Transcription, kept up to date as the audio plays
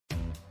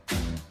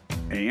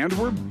And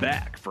we're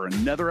back for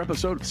another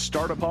episode of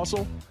Startup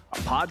Hustle, a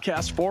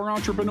podcast for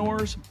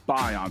entrepreneurs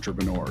by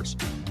entrepreneurs.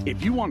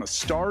 If you want to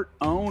start,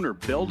 own, or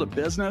build a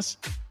business,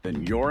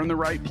 then you're in the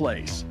right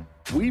place.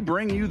 We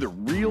bring you the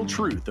real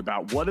truth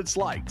about what it's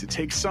like to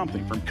take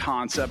something from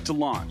concept to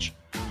launch.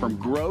 From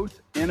growth,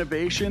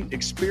 innovation,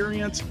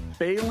 experience,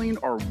 failing,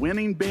 or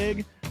winning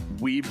big,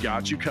 we've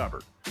got you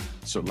covered.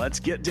 So let's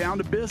get down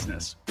to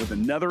business with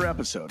another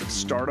episode of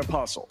Startup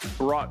Hustle,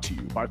 brought to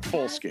you by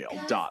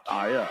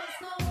Fullscale.io.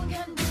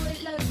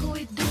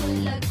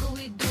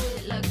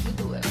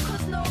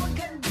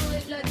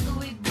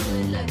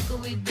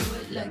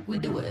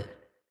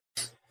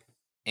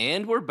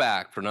 And we're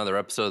back for another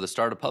episode of the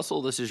Startup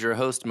Hustle. This is your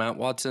host, Matt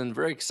Watson.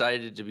 Very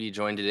excited to be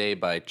joined today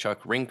by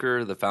Chuck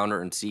Rinker, the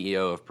founder and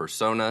CEO of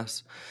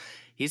Personas.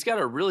 He's got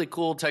a really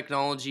cool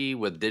technology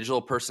with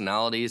digital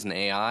personalities and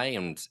AI,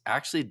 and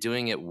actually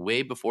doing it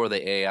way before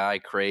the AI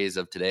craze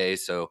of today.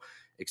 So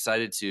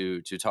excited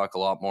to talk a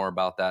lot more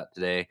about that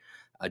today.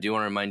 I do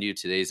want to remind you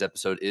today's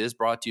episode is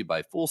brought to you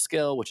by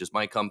Fullscale, which is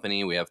my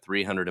company. We have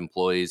 300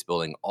 employees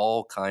building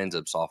all kinds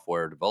of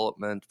software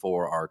development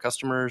for our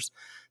customers,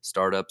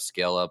 startups,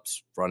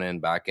 scale-ups,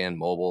 front-end, back-end,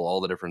 mobile,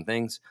 all the different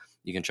things.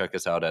 You can check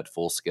us out at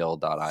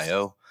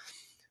Fullscale.io.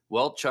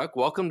 Well, Chuck,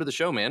 welcome to the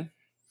show, man.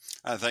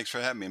 Thanks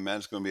for having me, man.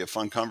 It's going to be a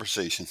fun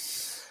conversation.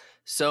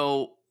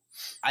 So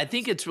I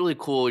think it's really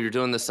cool. You're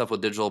doing this stuff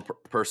with digital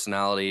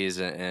personalities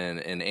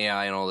and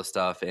AI and all this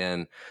stuff.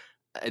 And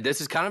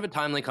this is kind of a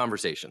timely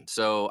conversation.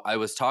 So I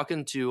was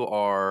talking to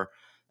our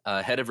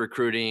head of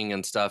recruiting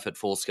and stuff at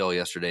Fullscale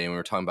yesterday, and we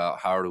were talking about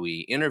how do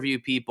we interview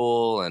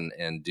people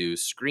and do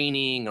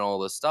screening and all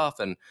this stuff.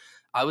 And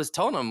I was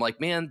telling them,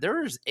 like, man,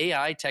 there's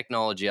AI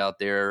technology out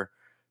there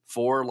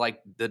for like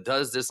that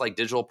does this like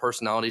digital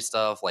personality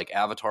stuff, like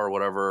Avatar or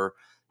whatever,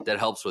 that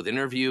helps with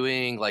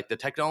interviewing. Like the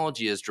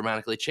technology has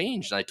dramatically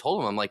changed. And I told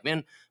him, I'm like,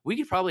 man, we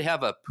could probably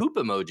have a poop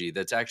emoji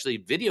that's actually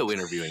video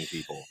interviewing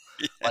people.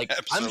 Yeah, like,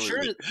 absolutely.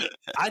 I'm sure,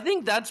 I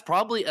think that's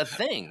probably a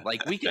thing.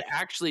 Like we could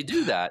actually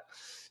do that.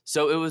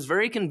 So it was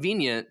very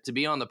convenient to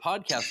be on the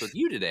podcast with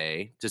you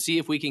today to see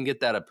if we can get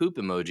that a poop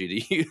emoji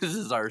to use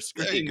as our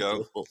screen. There you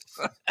go. tool.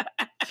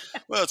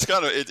 Well,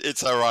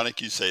 it's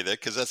ironic you say that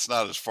because that's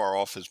not as far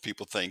off as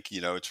people think.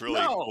 You know, it's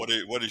really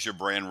what does your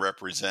brand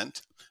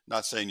represent?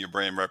 Not saying your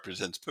brand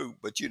represents poop,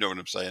 but you know what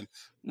I'm saying.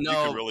 No,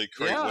 you can really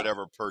create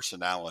whatever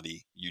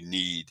personality you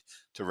need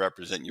to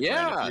represent your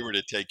brand. If you were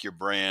to take your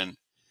brand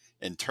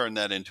and turn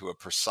that into a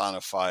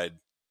personified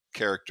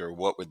character,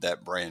 what would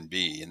that brand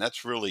be? And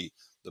that's really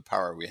the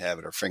power we have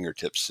at our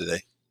fingertips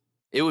today.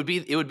 It would be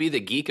the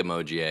geek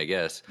emoji, I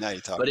guess. Now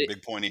you're talking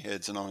big pointy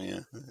heads and all,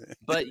 yeah.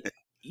 But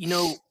you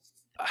know,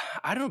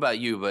 I don't know about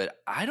you, but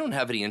I don't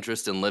have any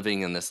interest in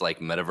living in this like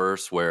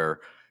metaverse where,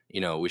 you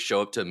know, we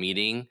show up to a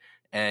meeting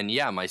and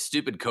my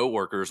stupid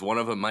coworkers, one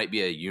of them might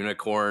be a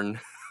unicorn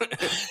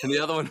and the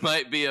other one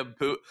might be a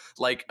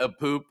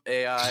poop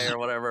AI or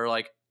whatever.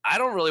 Like, I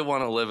don't really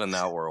want to live in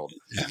that world.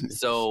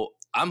 So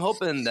I'm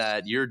hoping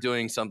that you're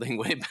doing something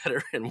way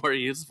better and more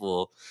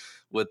useful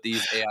with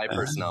these AI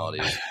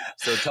personalities.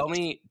 So tell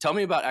me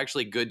about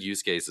actually good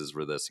use cases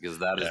for this, because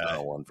that is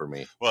not one for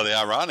me. Well,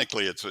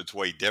 ironically, it's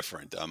way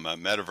different.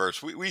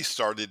 Metaverse, we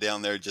started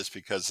down there just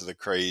because of the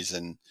craze,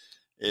 and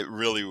it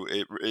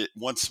really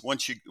once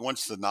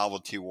the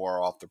novelty wore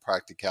off, the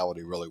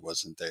practicality really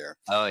wasn't there.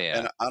 Oh yeah,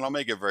 and I'll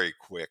make it very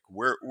quick.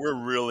 We're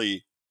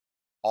really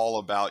all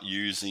about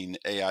using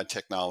AI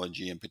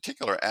technology, in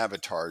particular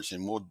avatars,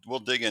 and we'll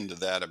dig into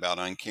that about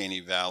Uncanny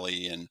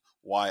Valley and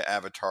why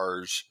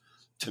avatars,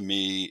 to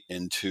me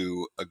and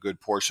to a good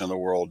portion of the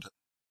world,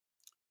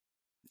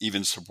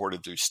 even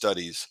supported through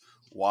studies,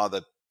 why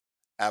the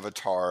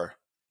avatar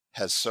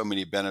has so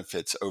many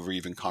benefits over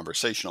even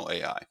conversational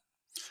AI.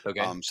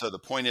 Okay. So the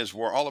point is,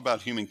 we're all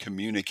about human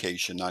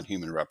communication, not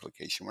human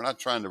replication. We're not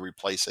trying to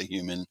replace a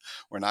human.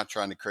 We're not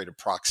trying to create a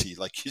proxy,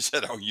 like you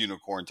said, a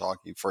unicorn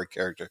talking for a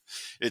character.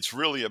 It's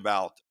really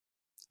about,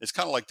 it's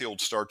kind of like the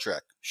old Star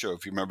Trek show.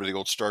 If you remember the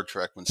old Star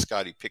Trek, when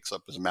Scotty picks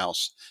up his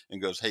mouse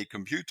and goes, "Hey,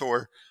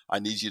 computer, I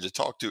need you to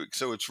talk to it."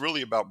 So it's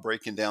really about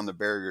breaking down the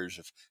barriers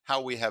of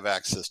how we have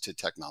access to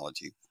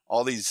technology.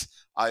 All these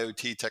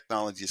IoT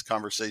technologies,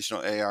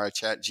 conversational AI,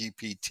 chat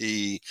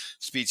GPT,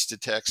 speech to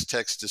text,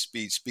 text to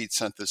speech, speech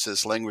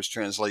synthesis, language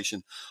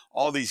translation,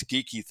 all these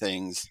geeky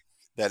things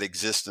that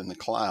exist in the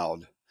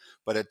cloud.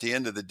 But at the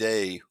end of the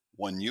day,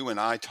 when you and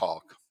I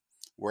talk,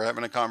 we're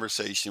having a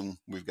conversation.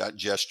 We've got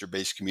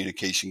gesture-based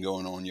communication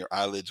going on. Your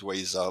eyelids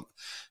raise up,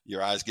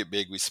 your eyes get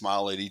big. We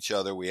smile at each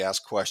other. We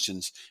ask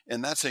questions,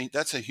 and that's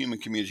a human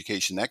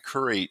communication that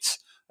creates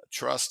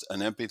trust,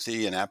 an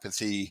empathy, an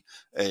apathy,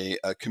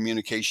 a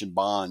communication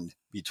bond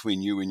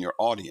between you and your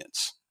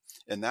audience.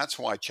 And that's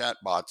why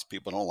chatbots,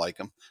 people don't like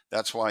them.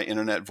 That's why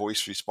internet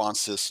voice response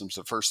systems,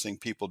 the first thing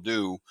people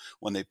do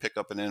when they pick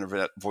up an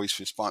internet voice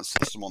response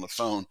system on the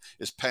phone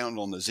is pound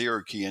on the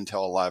 0 key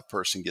until a live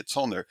person gets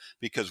on there,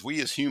 because we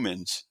as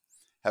humans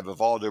have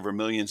evolved over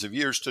millions of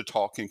years to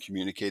talk and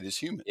communicate as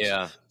humans.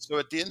 Yeah. So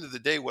at the end of the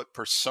day, what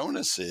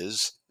Personas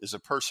is a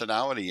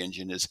personality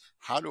engine. Is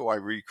how do I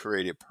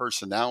recreate a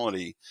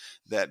personality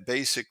that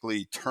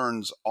basically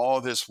turns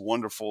all this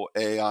wonderful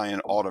AI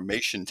and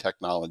automation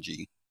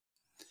technology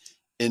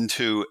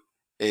into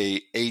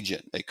a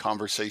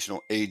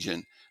conversational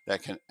agent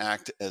that can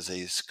act as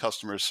a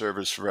customer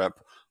service rep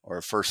or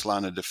a first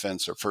line of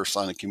defense or first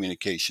line of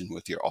communication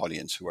with your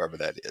audience, whoever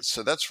that is.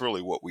 So that's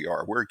really what we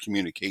are. We're a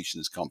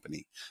communications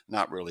company,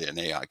 not really an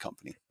AI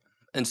company.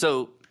 And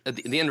so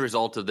the end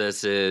result of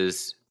this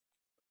is,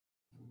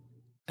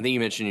 I think you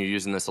mentioned you're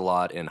using this a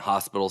lot in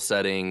hospital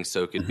settings.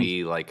 So it could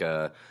be like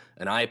an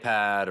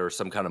iPad or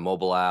some kind of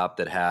mobile app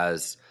that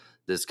has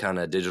this kind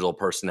of digital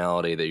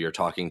personality that you're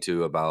talking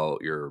to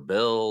about your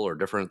bill or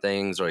different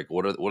things. Like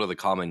what are the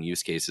common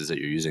use cases that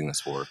you're using this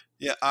for?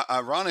 Yeah,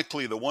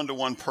 ironically, the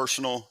one-to-one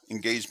personal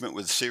engagement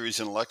with Siri's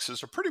and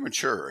Alexas are pretty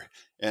mature.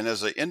 And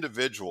as an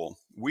individual,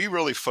 we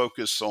really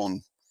focus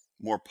on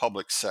more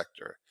public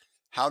sector.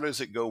 How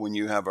does it go when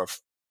you have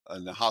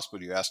in the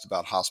hospital? You asked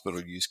about hospital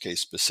use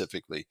case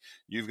specifically.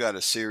 You've got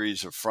a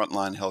series of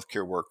frontline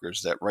healthcare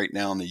workers that right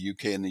now in the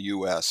UK and the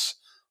US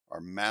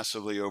are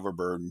massively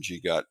overburdened. You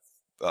got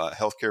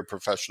healthcare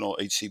professional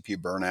HCP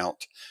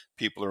burnout.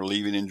 People are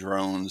leaving in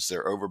drones.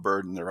 They're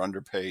overburdened. They're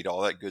underpaid,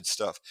 all that good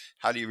stuff.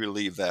 How do you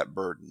relieve that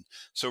burden?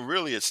 So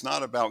really, it's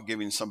not about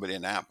giving somebody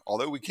an app,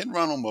 although we can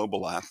run a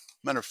mobile app.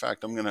 Matter of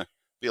fact, I'm going to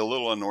be a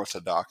little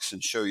unorthodox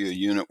and show you a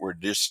unit we're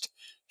just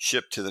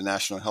shipped to the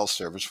National Health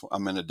Service.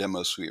 I'm in a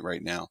demo suite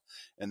right now.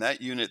 And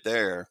that unit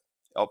there,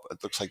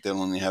 it looks like they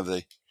only have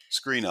the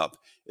screen up,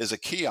 is a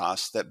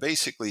kiosk that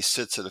basically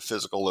sits at a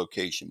physical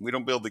location. We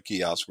don't build the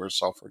kiosk. We're a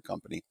software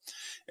company.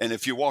 And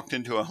if you walked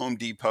into a Home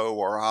Depot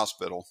or a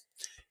hospital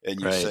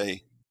and you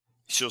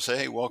she'll say,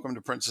 hey, welcome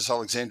to Princess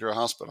Alexandria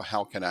Hospital.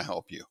 How can I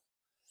help you?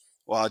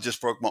 Well, I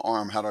just broke my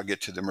arm. How do I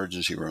get to the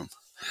emergency room?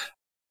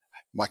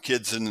 My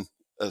kid's in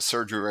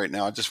surgery right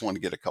now. I just want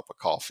to get a cup of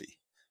coffee.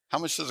 How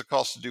much does it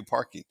cost to do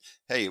parking?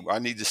 Hey, I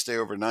need to stay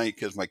overnight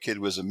because my kid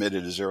was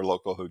admitted. Is there a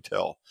local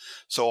hotel?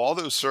 So all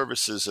those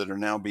services that are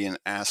now being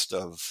asked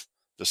of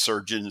the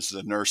surgeons,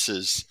 the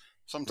nurses,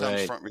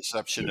 sometimes front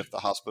reception if the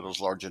hospital is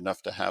large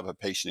enough to have a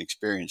patient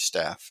experience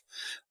staff.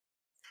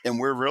 And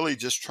we're really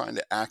just trying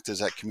to act as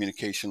that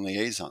communication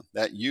liaison.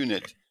 That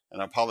unit,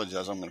 and I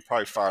apologize, I'm going to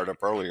probably fire it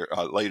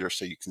up later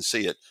so you can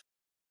see it,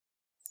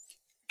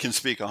 can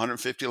speak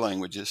 150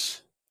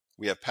 languages.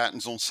 We have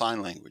patents on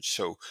sign language.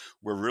 So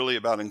we're really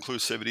about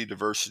inclusivity,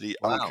 diversity.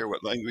 Wow. I don't care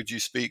what language you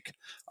speak.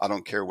 I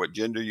don't care what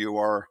gender you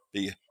are.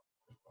 The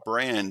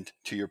brand,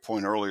 to your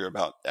point earlier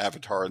about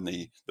Avatar and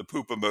the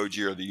poop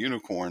emoji or the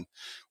unicorn,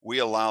 we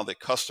allow the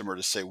customer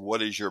to say,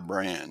 what is your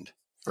brand?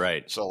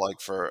 Right. So like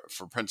for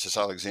Princess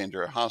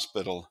Alexandria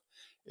Hospital,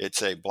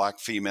 it's a Black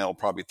female,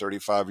 probably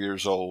 35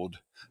 years old,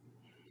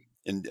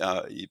 and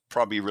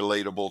probably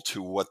relatable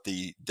to what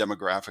the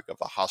demographic of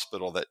the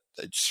hospital that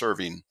it's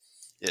serving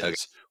is. Okay.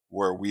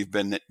 Where we've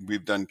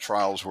done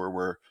trials where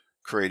we're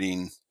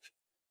creating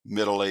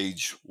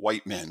middle-aged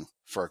white men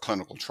for a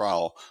clinical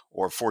trial,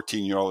 or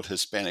 14-year-old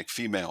Hispanic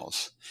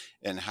females,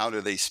 and how do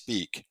they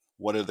speak?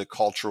 What are the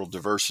cultural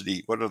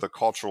diversity? What are the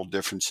cultural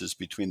differences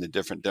between the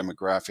different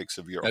demographics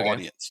of your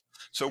audience?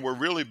 So we're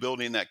really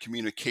building that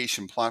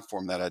communication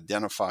platform that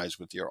identifies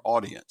with your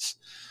audience.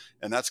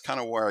 And that's kind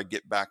of where I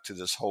get back to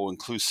this whole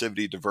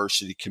inclusivity,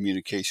 diversity,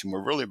 communication.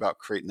 We're really about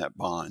creating that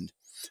bond.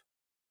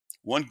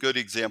 One good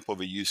example of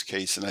a use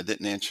case, and I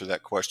didn't answer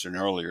that question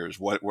earlier,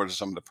 is what are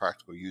some of the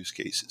practical use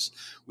cases?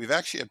 We've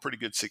actually had pretty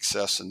good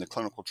success in the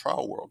clinical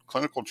trial world.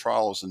 Clinical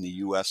trials in the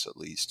U.S. at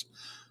least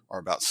are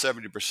about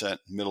 70%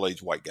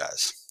 middle-aged white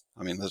guys.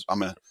 I mean,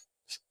 I'm a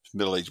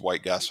middle-aged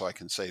white guy, so I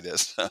can say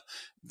this.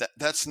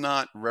 That's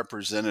not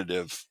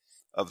representative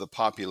of the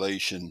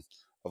population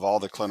of all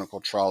the clinical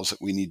trials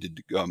that we need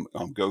to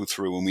go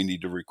through and we need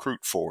to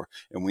recruit for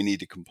and we need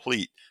to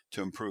complete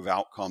to improve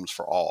outcomes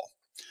for all.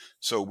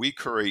 So we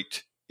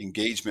create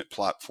engagement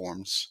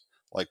platforms.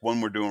 Like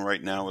one we're doing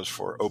right now is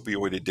for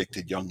opioid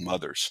addicted young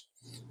mothers.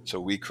 So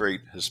we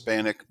create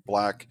Hispanic,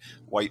 Black,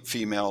 white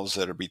females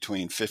that are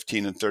between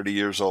 15 and 30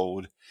 years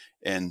old.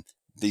 And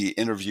the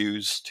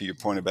interviews, to your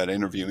point about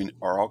interviewing,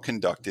 are all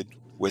conducted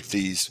with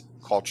these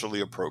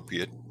culturally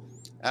appropriate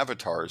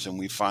avatars. And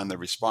we find the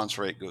response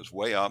rate goes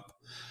way up.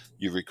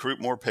 You recruit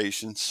more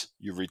patients,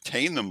 you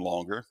retain them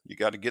longer. You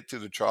got to get through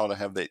the trial to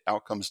have the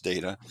outcomes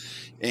data,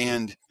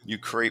 and you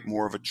create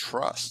more of a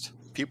trust.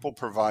 People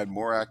provide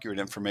more accurate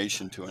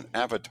information to an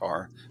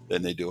avatar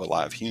than they do a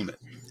live human.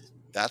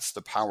 That's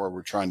the power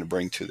we're trying to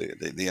bring to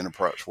the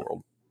enterprise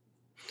world.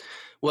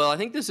 Well, I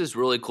think this is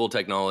really cool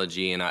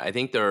technology, and I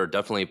think there are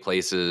definitely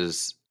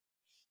places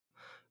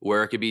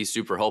where it could be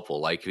super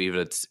helpful. Like even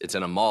it's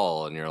in a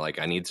mall, and you're like,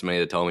 I need somebody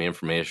to tell me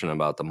information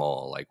about the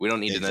mall. Like we don't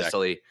need to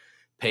necessarily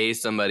pay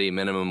somebody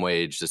minimum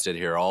wage to sit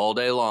here all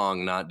day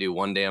long, not do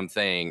one damn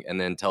thing,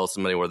 and then tell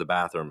somebody where the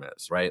bathroom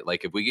is, right?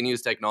 Like if we can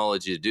use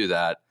technology to do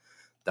that,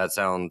 that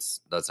sounds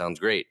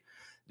great.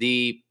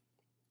 I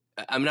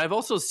mean, I've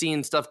also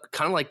seen stuff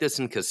kind of like this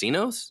in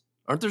casinos.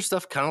 Aren't there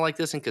stuff kind of like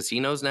this in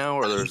casinos now,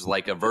 or there's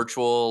like a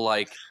virtual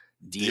like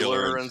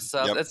dealer and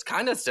stuff? Yep. That's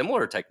kind of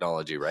similar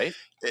technology, right?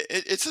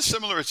 It's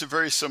a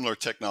very similar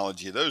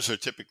technology. Those are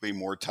typically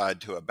more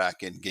tied to a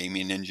back-end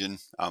gaming engine.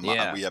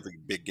 Yeah. We have a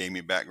big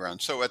gaming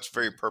background, so that's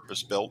very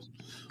purpose-built.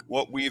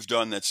 What we've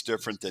done that's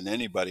different than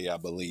anybody, I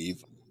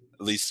believe,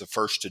 at least the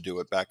first to do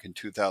it back in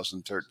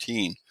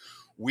 2013,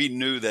 we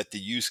knew that the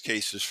use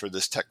cases for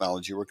this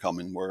technology were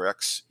coming. We're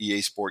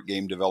ex-EA Sport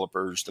game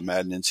developers, the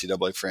Madden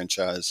NCAA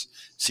franchise.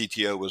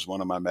 CTO was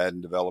one of my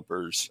Madden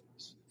developers.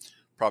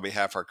 Probably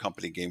half our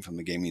company came from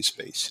the gaming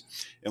space.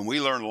 And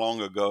we learned long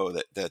ago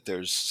that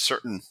there's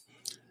certain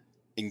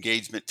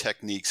engagement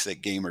techniques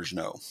that gamers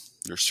know.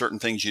 There's certain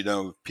things,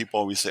 people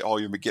always say, oh,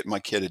 you're getting my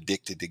kid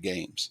addicted to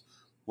games.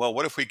 Well,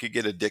 what if we could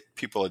get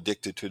people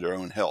addicted to their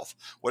own health?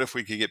 What if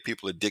we could get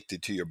people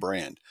addicted to your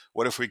brand?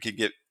 What if we could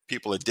get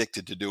people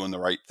addicted to doing the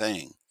right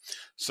thing?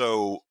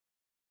 So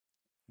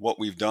what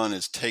we've done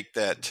is take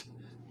that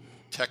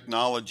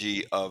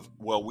technology of,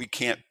 well, we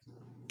can't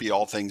be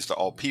all things to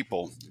all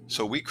people.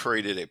 So we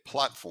created a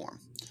platform.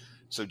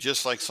 So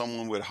just like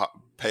someone would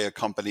pay a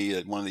company,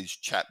 one of these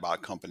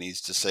chatbot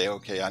companies, to say,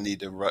 okay, I need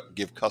to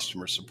give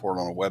customer support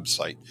on a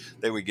website,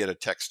 they would get a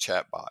text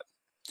chatbot.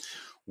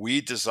 We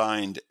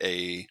designed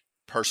a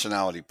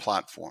personality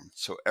platform.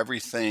 So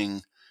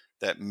everything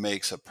that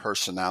makes a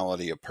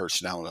personality,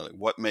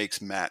 what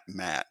makes Matt,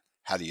 Matt?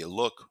 How do you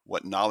look?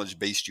 What knowledge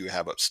base do you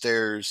have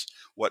upstairs?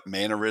 What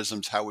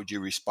mannerisms? How would you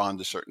respond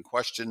to certain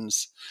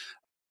questions?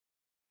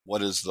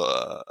 What is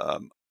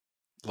the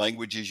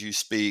languages you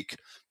speak?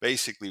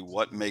 Basically,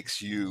 what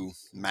makes you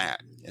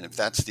Matt? And if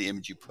that's the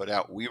image you put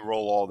out, we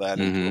roll all that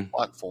into a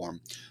platform.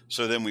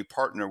 So then we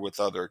partner with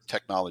other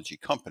technology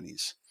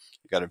companies.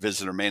 We got a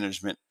visitor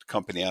management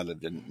company out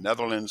of the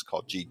Netherlands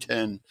called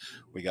G10.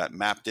 We got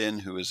Mapped In,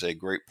 who is a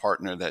great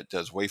partner that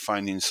does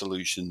wayfinding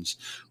solutions.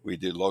 We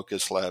do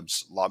Locus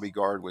Labs Lobby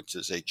Guard, which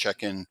is a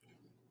check-in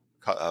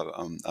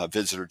a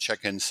visitor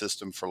check-in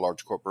system for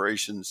large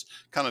corporations,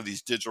 kind of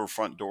these digital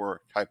front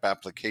door type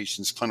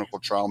applications, clinical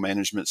trial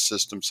management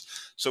systems.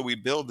 So we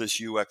build this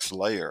UX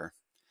layer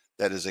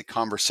that is a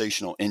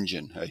conversational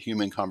engine, a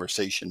human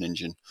conversation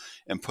engine,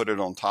 and put it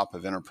on top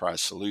of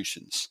enterprise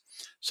solutions.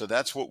 So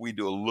that's what we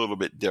do a little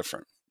bit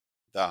different.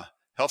 The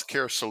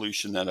healthcare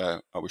solution that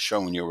I was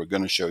showing you, we're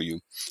going to show you,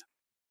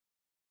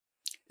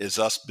 is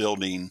us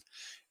building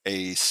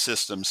a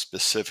system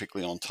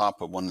specifically on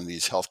top of one of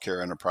these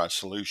healthcare enterprise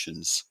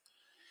solutions,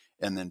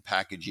 and then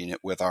packaging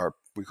it with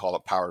we call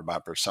it Powered by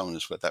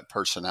Personas, with that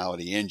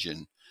personality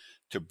engine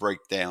to break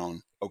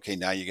down, okay,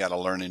 now you got to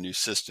learn a new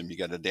system. You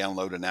got to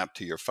download an app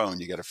to your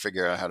phone. You got to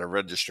figure out how to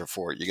register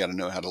for it. You got to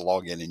know how to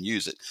log in and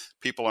use it.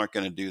 People aren't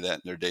going to do that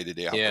in their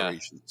day-to-day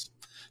operations.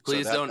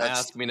 Please don't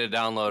ask me to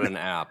download an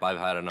app. I've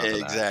had enough of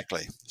that.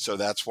 Exactly. So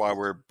that's why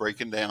we're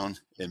breaking down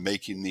and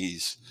making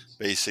these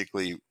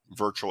basically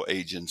virtual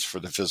agents for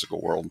the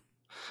physical world.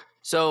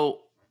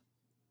 So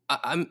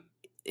I'm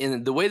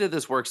in the way that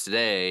this works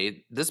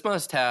today,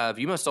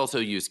 you must also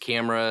use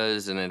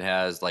cameras, and it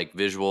has like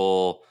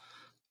visual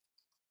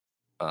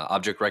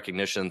object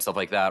recognition, stuff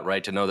like that,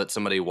 right? To know that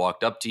somebody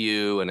walked up to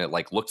you and it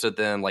like looks at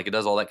them, like it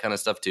does all that kind of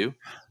stuff too.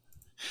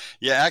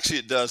 Yeah, actually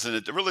it does. And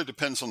it really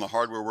depends on the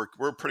hardware.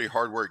 We're pretty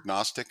hardware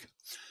agnostic.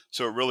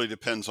 So it really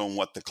depends on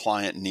what the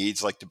client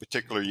needs. Like the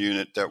particular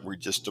unit that we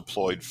just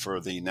deployed for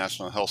the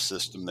National Health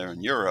System there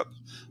in Europe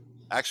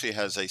actually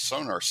has a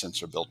sonar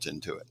sensor built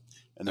into it.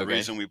 And the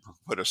reason we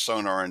put a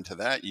sonar into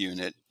that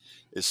unit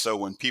is so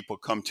when people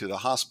come to the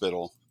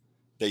hospital,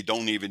 they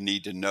don't even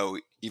need to know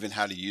even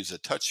how to use a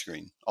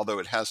touchscreen. Although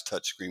it has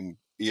touchscreen,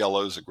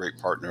 ELO is a great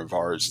partner of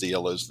ours.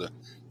 ELO is the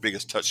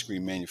biggest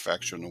touchscreen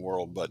manufacturer in the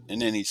world. But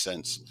in any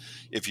sense,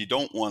 if you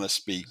don't want to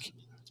speak,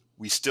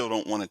 we still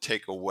don't want to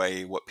take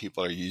away what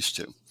people are used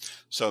to.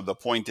 So the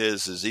point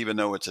is even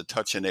though it's a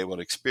touch-enabled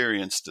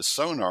experience, the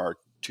sonar,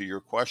 to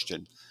your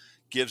question,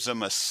 gives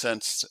them a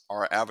sense,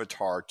 our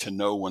avatar, to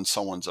know when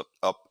someone's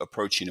up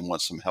approaching and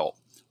wants some help.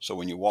 So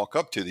when you walk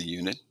up to the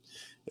unit,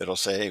 it'll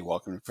say, hey,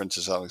 welcome to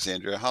Princess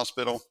Alexandria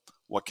Hospital.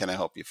 What can I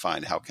help you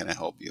find? How can I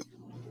help you?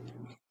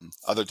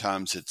 Other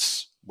times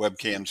it's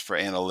webcams for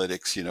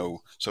analytics,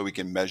 so we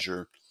can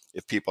measure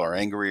if people are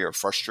angry or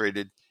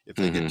frustrated. If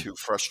they get too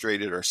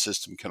frustrated, our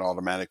system can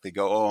automatically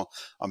go, oh,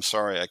 I'm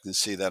sorry, I can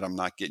see that I'm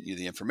not getting you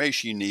the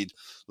information you need.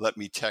 Let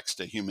me text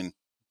a human.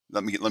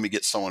 Let me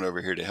get someone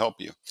over here to help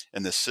you.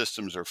 And the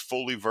systems are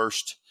fully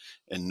versed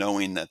in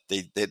knowing that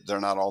they're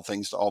not all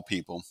things to all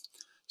people.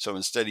 So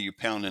instead of you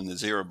pounding the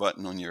 0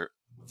 button on your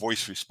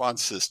voice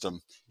response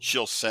system,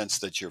 she'll sense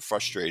that you're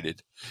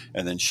frustrated,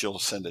 and then she'll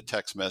send a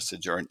text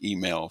message or an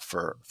email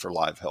for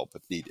live help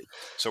if needed.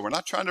 So we're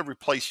not trying to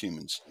replace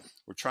humans.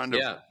 We're trying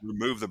to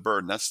remove the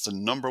burden. That's the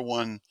number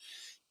one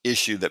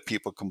issue that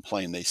people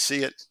complain. They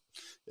see it.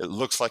 It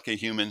looks like a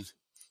human.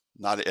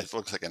 It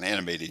looks like an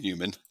animated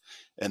human.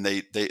 And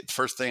they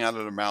first thing out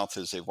of their mouth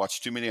is they've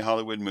watched too many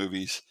Hollywood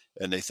movies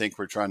and they think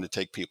we're trying to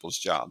take people's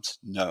jobs.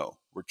 No,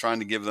 we're trying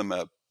to give them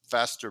a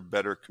faster,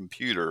 better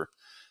computer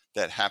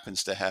that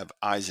happens to have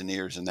eyes and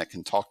ears and that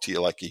can talk to you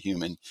like a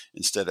human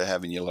instead of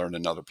having you learn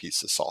another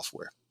piece of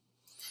software.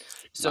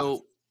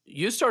 So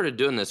you started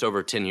doing this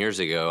over 10 years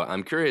ago.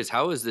 I'm curious,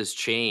 how has this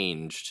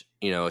changed,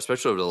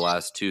 especially over the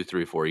last 2,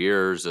 3, 4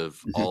 years of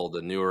all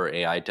the newer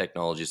AI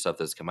technology stuff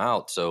that's come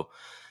out? So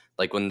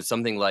like when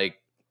something like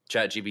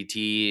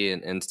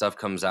ChatGPT and stuff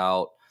comes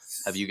out,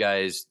 have you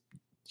guys,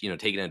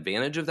 taken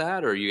advantage of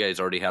that, or you guys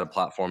already had a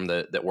platform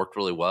that worked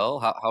really well?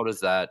 How does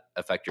that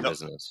affect your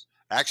business?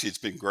 Actually, it's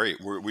been great.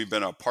 We've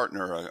been a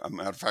partner. A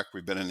matter of fact,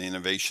 we've been in the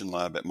innovation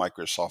lab at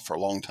Microsoft for a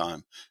long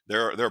time.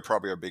 They're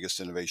probably our biggest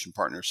innovation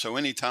partner. So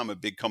anytime a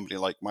big company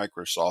like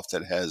Microsoft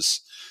that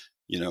has,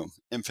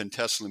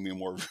 infinitesimally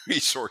more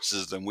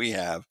resources than we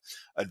have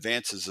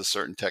advances a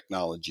certain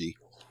technology,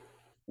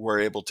 we're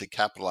able to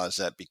capitalize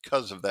that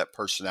because of that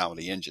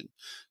personality engine.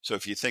 So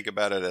if you think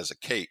about it as a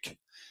cake,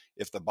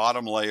 if the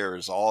bottom layer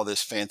is all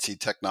this fancy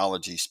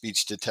technology,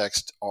 speech to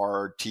text,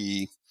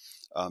 RT,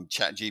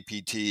 Chat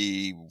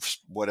GPT,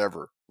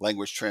 whatever,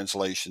 language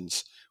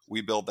translations,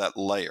 we build that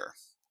layer,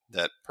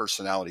 that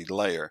personality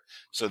layer.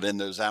 So then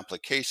those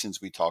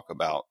applications we talk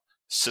about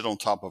sit on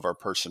top of our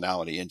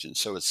personality engine.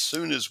 So as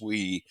soon as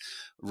we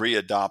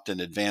readopt an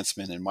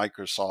advancement in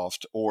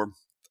Microsoft or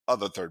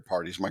other third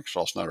parties,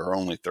 Microsoft's not our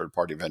only third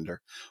party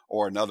vendor,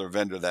 or another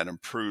vendor that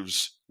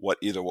improves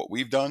either what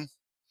we've done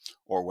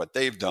or what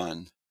they've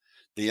done,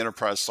 the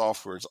enterprise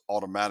software is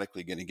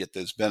automatically going to get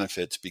those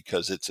benefits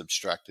because it's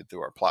abstracted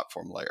through our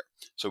platform layer.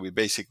 So we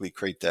basically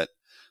create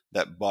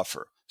that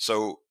buffer.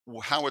 So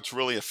how it's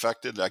really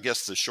affected, I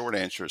guess the short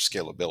answer is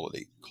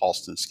scalability,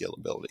 cost and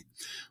scalability.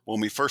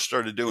 When we first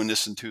started doing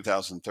this in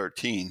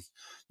 2013,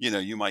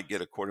 you might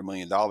get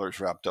 $250,000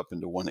 wrapped up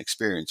into one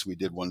experience. We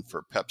did one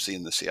for Pepsi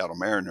and the Seattle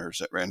Mariners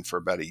that ran for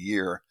about a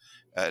year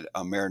at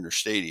a Mariner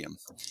Stadium.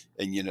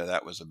 And,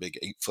 that was a big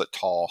 8-foot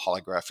tall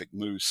holographic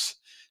moose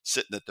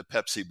sitting at the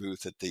Pepsi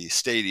booth at the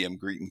stadium,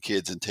 greeting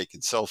kids and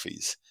taking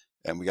selfies.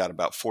 And we got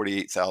about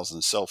 48,000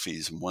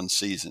 selfies in one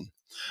season.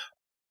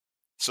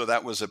 So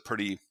that was a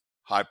pretty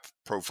high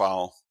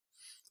profile,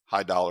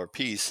 high dollar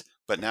piece.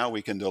 But now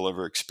we can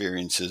deliver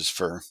experiences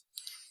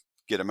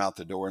get them out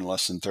the door in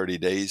less than 30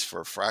 days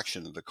for a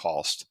fraction of the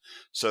cost.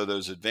 So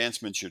those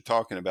advancements you're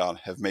talking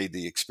about have made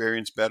the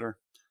experience better,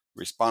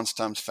 response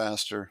times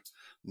faster,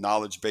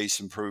 knowledge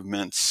base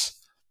improvements,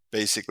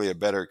 basically a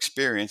better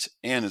experience,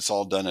 and it's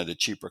all done at a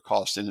cheaper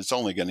cost, and it's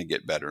only going to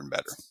get better and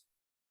better.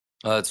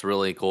 Oh, that's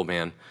really cool,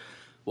 man.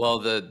 Well,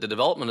 the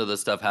development of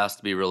this stuff has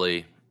to be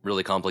really,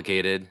 really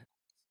complicated.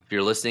 If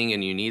you're listening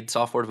and you need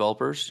software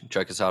developers,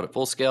 check us out at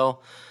Fullscale.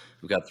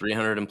 We've got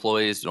 300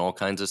 employees doing all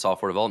kinds of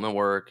software development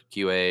work,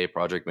 QA,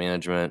 project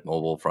management,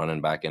 mobile, front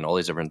end, back end, all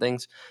these different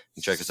things.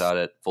 You can check us out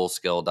at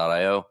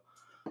fullscale.io.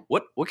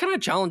 What kind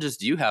of challenges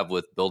do you have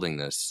with building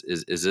this?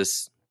 Is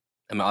this,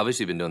 I mean,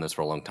 obviously you've been doing this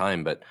for a long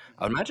time, but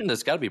I would imagine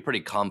it's got to be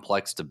pretty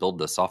complex to build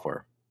this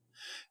software.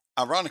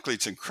 Ironically,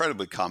 it's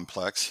incredibly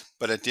complex,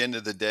 but at the end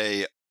of the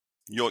day,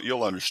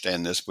 you'll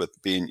understand this with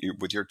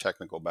your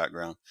technical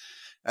background.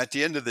 At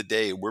the end of the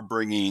day, we're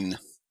bringing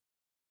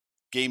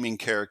gaming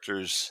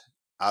characters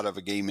out of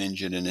a game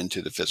engine and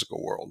into the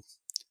physical world.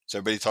 So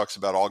everybody talks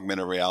about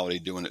augmented reality,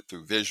 doing it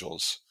through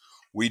visuals.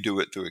 We do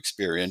it through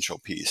experiential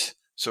piece.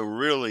 So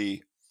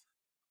really,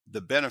 the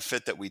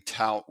benefit that we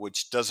tout,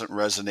 which doesn't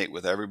resonate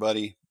with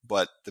everybody,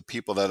 but the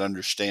people that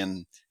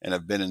understand and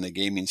have been in the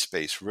gaming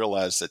space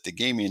realize that the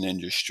gaming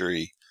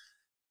industry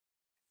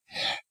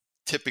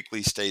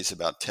typically stays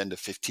about 10 to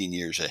 15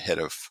 years ahead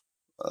of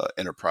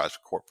enterprise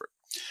corporate,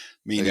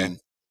 meaning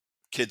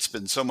kids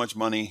spend so much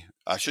money.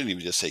 I shouldn't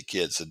even just say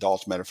kids,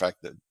 adults. Matter of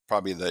fact,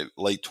 probably the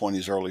late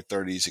 20s, early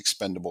 30s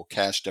expendable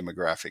cash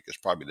demographic is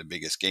probably the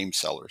biggest game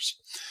sellers.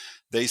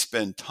 They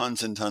spend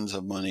tons and tons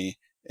of money,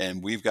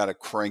 and we've got to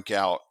crank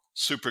out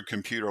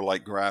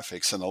supercomputer-like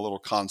graphics and a little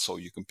console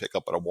you can pick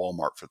up at a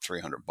Walmart for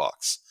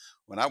 $300.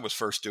 When I was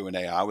first doing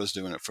AI, I was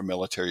doing it for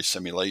military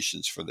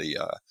simulations for the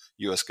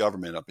U.S.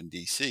 government up in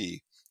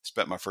D.C.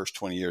 Spent my first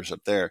 20 years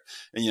up there.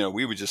 And,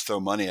 we would just throw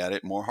money at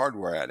it, more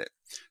hardware at it.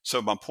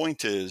 So my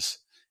point is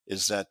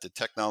that the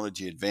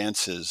technology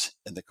advances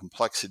and the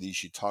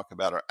complexities you talk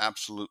about are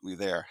absolutely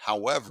there.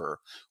 However,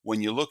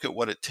 when you look at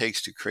what it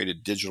takes to create a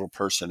digital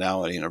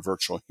personality and a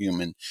virtual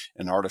human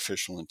and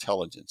artificial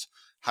intelligence,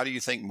 how do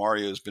you think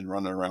Mario's been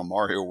running around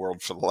Mario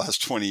World for the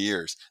last 20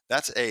 years?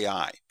 That's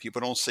AI.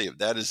 People don't see it.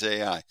 That is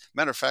AI.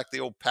 Matter of fact, the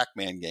old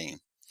Pac-Man game,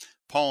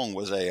 Pong,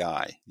 was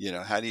AI.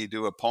 How do you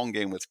do a Pong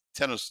game with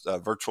tennis,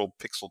 virtual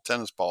pixel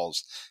tennis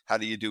balls? How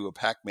do you do a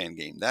Pac-Man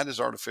game? That is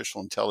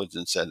artificial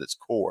intelligence at its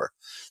core.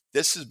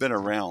 This has been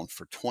around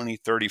for 20,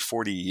 30,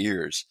 40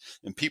 years,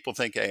 and people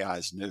think AI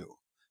is new.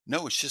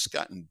 No, it's just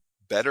gotten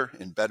better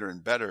and better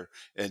and better.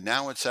 And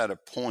now it's at a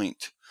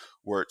point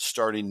where it's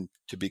starting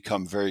to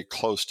become very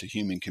close to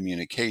human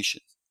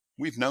communication.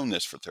 We've known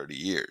this for 30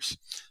 years.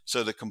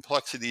 So the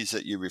complexities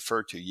that you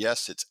refer to,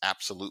 yes, it's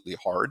absolutely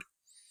hard.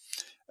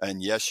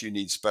 And yes, you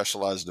need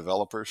specialized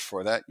developers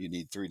for that. You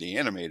need 3D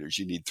animators.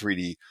 You need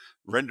 3D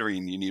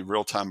rendering. You need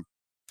real-time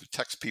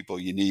text people.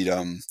 You need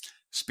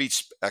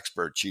speech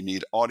experts, you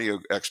need audio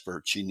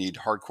experts, you need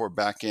hardcore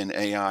back-end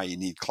AI, you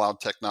need cloud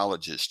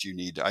technologists, you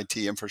need IT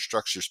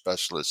infrastructure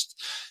specialists,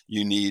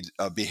 you need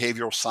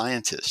behavioral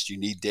scientists, you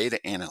need data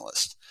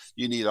analysts,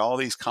 you need all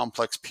these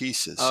complex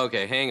pieces.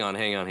 Okay, hang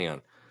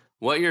on.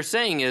 What you're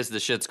saying is the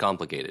shit's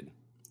complicated.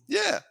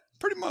 Yeah,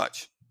 pretty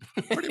much.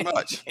 Pretty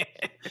much.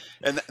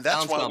 And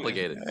that's Sounds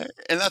complicated.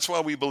 That's why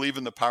we believe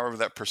in the power of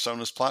that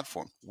Personas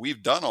platform.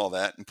 We've done all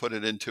that and put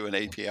it into an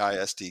API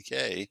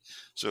SDK.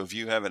 So if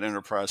you have an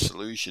enterprise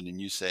solution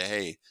and you say,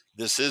 hey,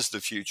 this is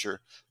the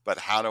future, but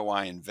how do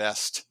I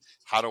invest?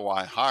 How do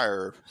I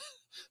hire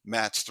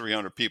Matt's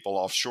 300 people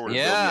offshore to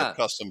build me a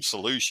custom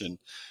solution?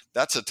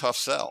 That's a tough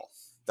sell.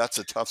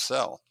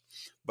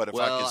 But if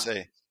I could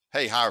say,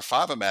 hey, hire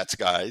 5 of Matt's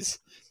guys,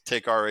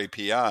 take our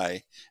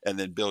API, and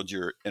then build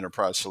your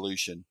enterprise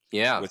solution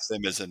with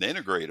them as an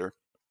integrator,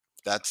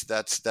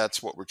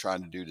 that's what we're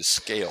trying to do to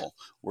scale.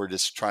 We're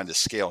just trying to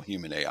scale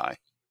human AI.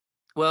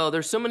 Well,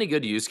 there's so many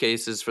good use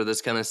cases for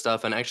this kind of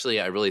stuff. And actually,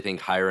 I really think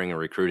hiring and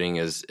recruiting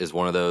is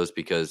one of those,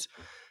 because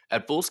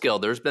at full scale,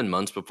 there's been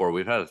months before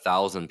we've had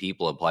 1,000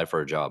 people apply for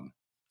a job.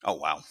 Oh,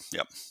 wow.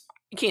 Yep.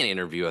 You can't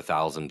interview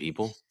 1,000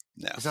 people.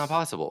 No. It's not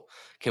possible.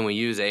 Can we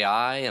use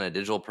AI and a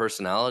digital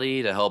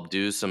personality to help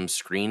do some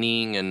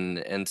screening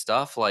and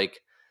stuff? Like,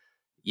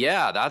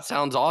 yeah, that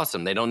sounds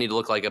awesome. They don't need to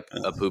look like a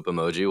poop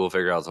emoji. We'll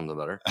figure out something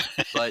better.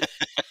 But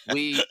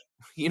it's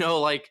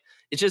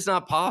just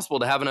not possible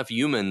to have enough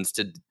humans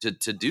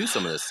to do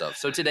some of this stuff.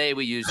 So today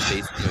we use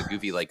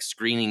goofy like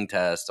screening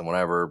tests and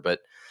whatever,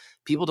 but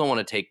people don't want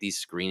to take these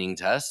screening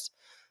tests.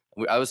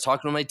 I was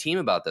talking to my team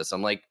about this.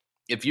 I'm like,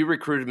 if you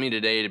recruited me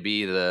today to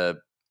be the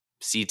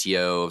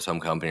CTO of some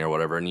company or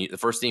whatever, and the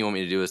first thing you want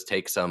me to do is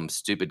take some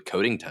stupid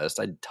coding test,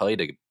 I'd tell you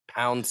to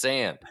pound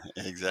sand.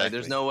 Exactly. Like,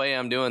 there's no way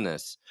I'm doing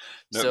this.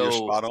 No, so you're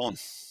spot on.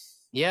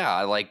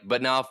 Yeah,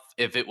 but now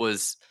if it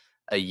was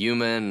a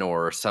human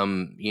or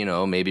some,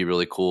 maybe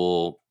really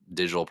cool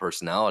digital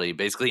personality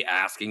basically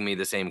asking me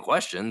the same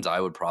questions,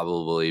 I would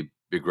probably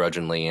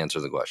begrudgingly answer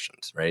the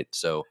questions, right?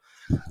 So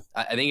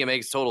I think it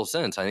makes total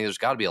sense. I think there's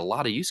got to be a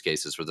lot of use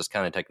cases for this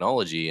kind of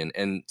technology.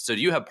 And so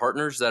do you have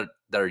partners that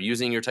are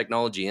using your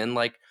technology in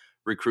like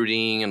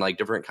recruiting and like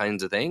different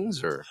kinds of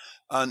things, or?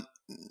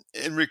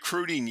 In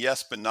recruiting,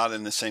 yes, but not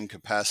in the same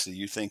capacity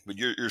you think, but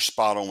you're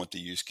spot on with the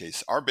use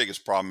case. Our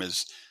biggest problem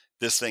is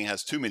this thing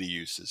has too many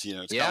uses.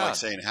 It's kind of like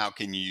saying, how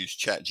can you use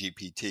Chat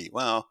GPT?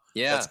 Well,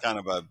 that's kind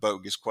of a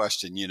bogus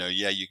question. You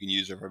can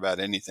use it for about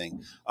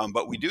anything.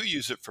 But we do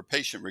use it for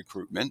patient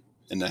recruitment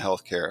in the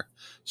healthcare.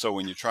 So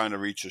when you're trying to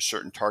reach a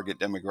certain target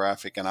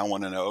demographic, and I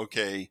want to know,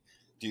 okay,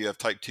 do you have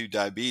type 2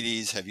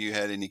 diabetes? Have you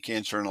had any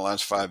cancer in the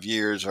last 5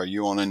 years? Are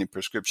you on any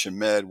prescription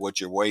med? What's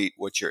your weight?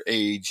 What's your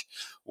age?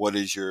 What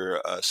is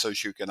your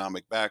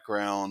socioeconomic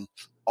background?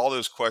 All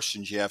those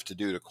questions you have to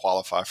do to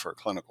qualify for a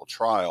clinical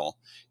trial,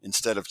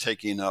 instead of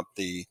taking up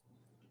the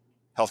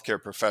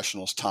healthcare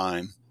professional's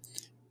time.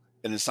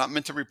 And it's not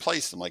meant to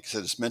replace them. Like I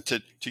said, it's meant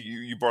to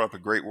you brought up a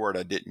great word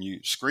I didn't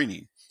use,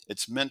 screening.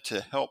 It's meant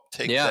to help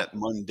take that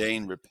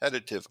mundane,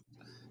 repetitive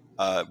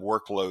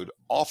workload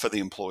off of the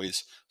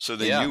employees, so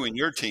that you and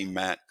your team,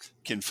 Matt,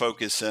 can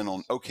focus in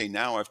on, okay,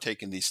 now I've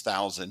taken these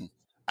 1,000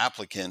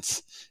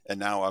 applicants, and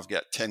now I've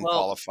got 10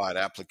 qualified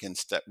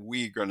applicants that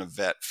we're going to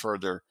vet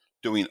further,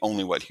 doing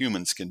only what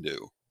humans can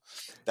do.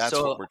 That's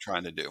what we're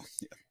trying to do.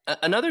 Yeah.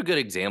 Another good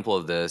example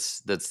of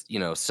this that's,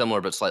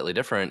 similar but slightly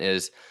different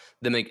is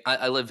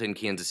I live in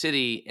Kansas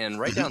City, and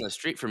right down the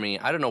street from me,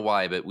 I don't know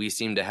why, but we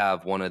seem to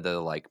have one of the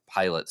like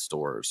pilot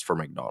stores for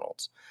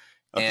McDonald's.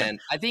 Okay. And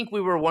I think we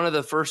were one of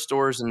the first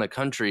stores in the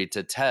country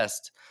to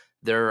test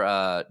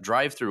their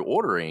drive-through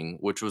ordering,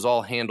 which was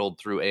all handled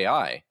through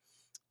AI.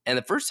 And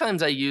the first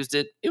times I used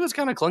it, it was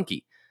kind of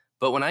clunky.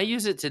 But when I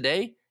use it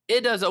today,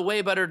 it does a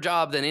way better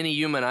job than any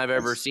human I've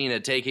ever seen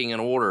at taking an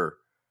order.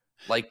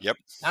 Like,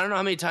 I don't know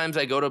how many times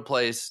I go to a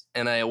place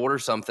and I order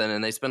something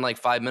and they spend like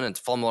 5 minutes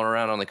fumbling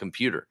around on the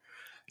computer,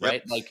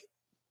 right? Like,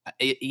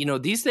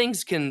 these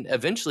things can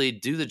eventually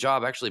do the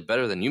job actually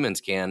better than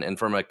humans can. And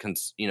from a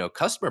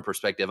customer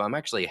perspective, I'm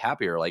actually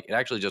happier. Like, it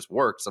actually just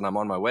works and I'm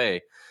on my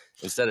way,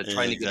 instead of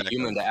trying to get a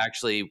human that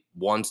actually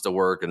wants to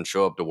work and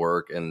show up to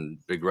work and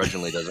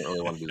begrudgingly doesn't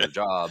really want to do their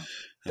job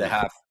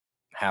to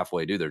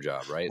halfway do their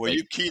job, right? Well,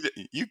 you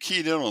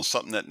keyed in on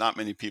something that not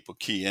many people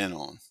key in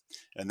on,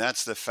 and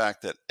that's the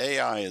fact that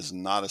AI is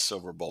not a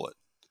silver bullet.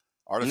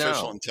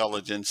 Artificial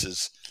intelligence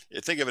is,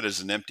 think of it as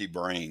an empty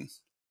brain,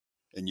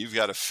 and you've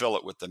got to fill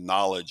it with the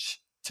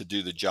knowledge to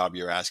do the job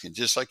you're asking.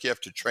 Just like you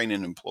have to train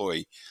an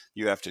employee,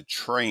 you have to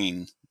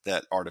train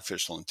that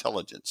artificial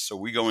intelligence. So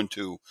we go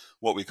into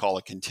what we call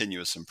a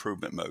continuous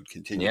improvement mode,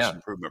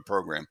 improvement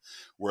program.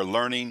 We're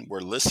learning,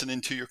 we're listening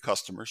to your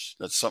customers.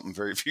 That's something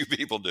very few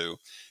people do.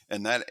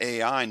 And that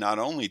AI, not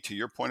only, to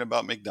your point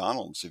about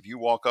McDonald's, if you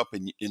walk up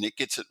and it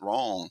gets it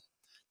wrong,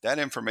 that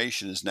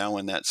information is now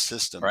in that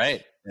system.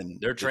 Right.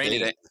 And they're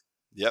training.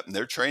 And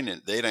they're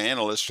training. Data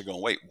analysts are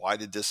going, wait, why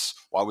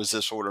was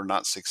this order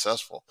not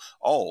successful?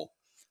 Oh,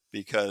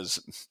 because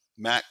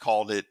Matt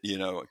called it,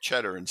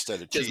 cheddar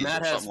instead of cheese. Because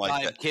Matt or has something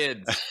like 5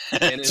 kids,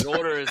 and his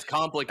order is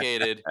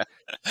complicated,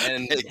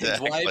 and his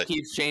wife Exactly.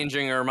 keeps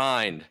changing her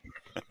mind.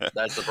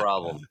 That's the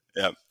problem.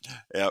 Yeah,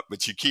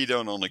 but you keyed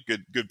on a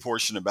good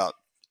portion about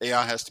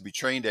AI has to be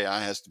trained,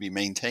 AI has to be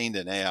maintained,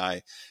 and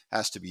AI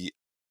has to be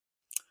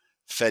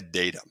fed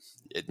data.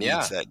 It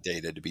needs that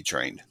data to be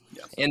trained.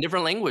 Yeah. And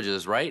different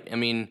languages, right? I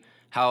mean,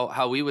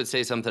 how we would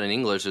say something in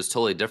English is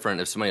totally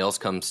different if somebody else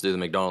comes through the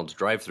McDonald's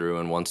drive-through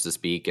and wants to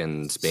speak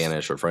in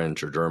Spanish or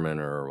French or German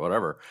or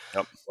whatever.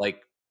 Yep.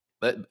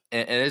 And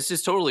it's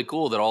just totally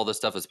cool that all this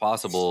stuff is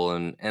possible.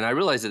 And I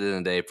realize at the end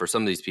of the day, for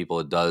some of these people,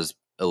 it does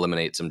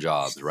eliminate some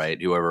jobs,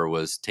 right? Whoever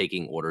was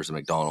taking orders at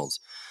McDonald's.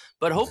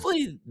 But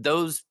hopefully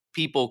those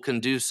people can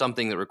do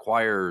something that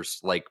requires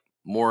like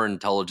more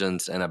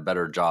intelligence and a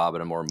better job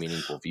and a more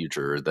meaningful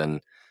future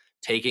than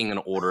taking an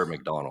order at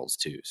McDonald's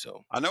too.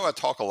 So I know I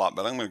talk a lot,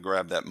 but I'm going to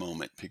grab that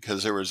moment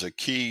because there was a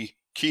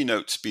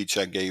keynote speech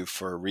I gave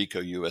for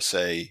Rico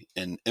USA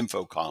in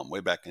Infocom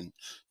way back in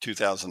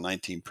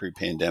 2019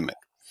 pre-pandemic.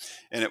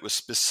 And it was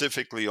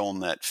specifically on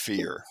that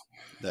fear,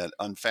 that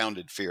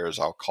unfounded fear, as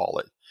I'll call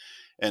it.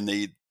 And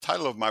the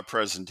title of my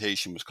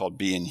presentation was called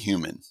Being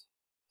Human.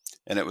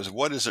 And it was,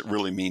 what does it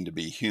really mean to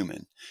be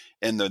human?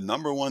 And the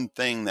number one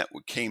thing that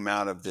came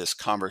out of this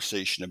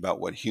conversation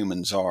about what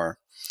humans are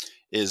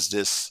is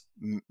this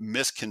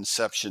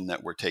misconception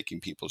that we're taking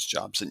people's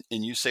jobs. And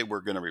you say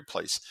we're going to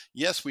replace.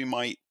 Yes, we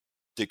might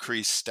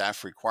decrease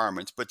staff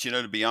requirements. But,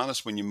 to be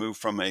honest, when you move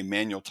from a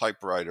manual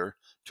typewriter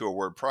to a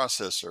word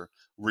processor,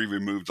 we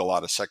removed a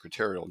lot of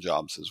secretarial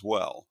jobs as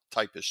well,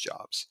 typist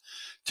jobs.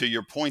 To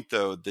your point,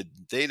 though, the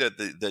data,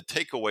 the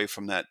takeaway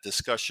from that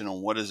discussion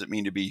on what does it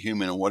mean to be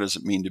human and what does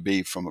it mean to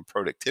be from a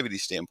productivity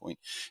standpoint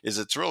is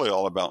it's really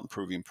all about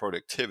improving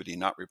productivity,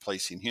 not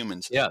replacing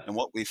humans. Yeah. And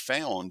what we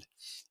found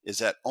is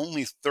that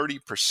only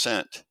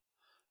 30%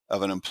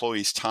 of an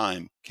employee's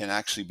time can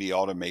actually be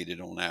automated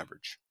on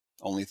average.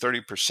 Only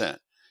 30%.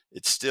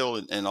 It's still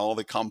in all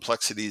the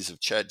complexities of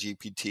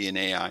ChatGPT and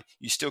AI,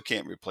 you still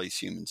can't replace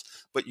humans,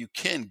 but you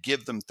can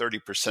give them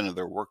 30% of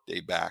their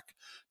workday back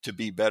to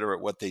be better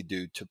at what they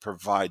do, to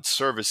provide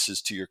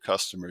services to your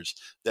customers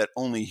that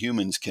only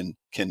humans can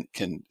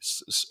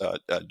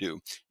do.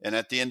 And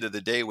at the end of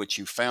the day, what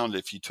you found,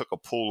 if you took a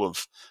pool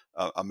of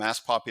a mass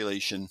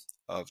population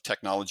of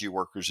technology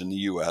workers in the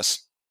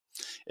U.S.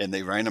 and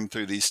they ran them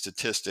through these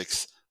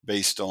statistics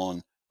based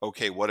on,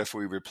 okay, what if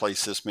we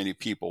replace this many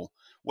people?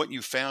 What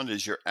you found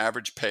is your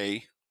average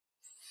pay,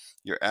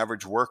 your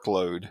average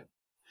workload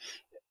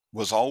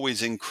was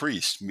always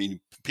increased, meaning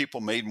people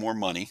made more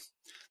money.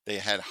 They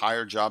had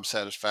higher job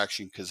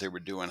satisfaction because they were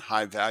doing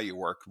high value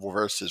work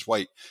versus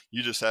wait,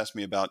 you just asked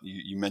me about,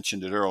 you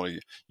mentioned it earlier.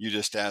 You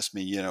just asked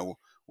me,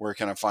 where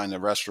can I find the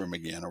restroom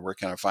again? Or where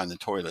can I find the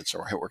toilets?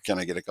 Or where can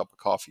I get a cup of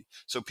coffee?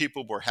 So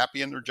people were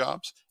happy in their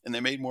jobs and they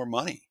made more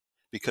money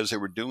because they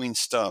were doing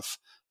stuff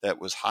that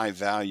was high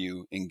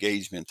value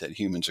engagement that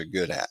humans are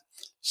good at.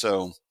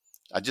 So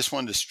I just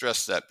wanted to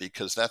stress that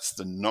because that's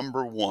the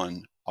number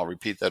one, I'll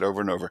repeat that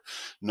over and over,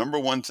 number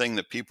one thing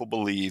that people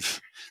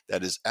believe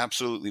that is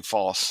absolutely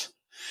false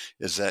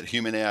is that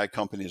human AI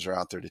companies are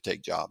out there to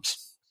take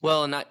jobs.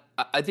 Well, and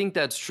I think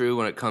that's true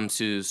when it comes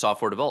to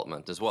software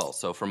development as well.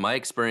 So from my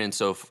experience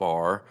so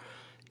far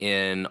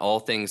in all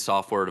things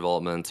software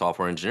development,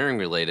 software engineering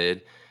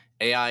related,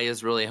 AI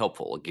is really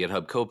helpful.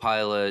 GitHub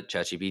Copilot,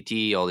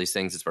 ChatGPT, all these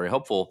things, it's very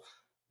helpful.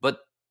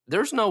 But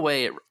there's no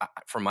way,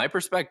 from my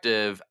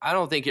perspective, I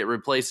don't think it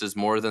replaces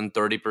more than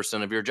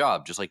 30% of your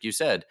job, just like you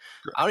said.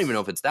 Sure. I don't even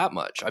know if it's that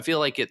much. I feel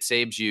like it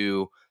saves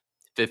you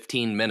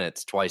 15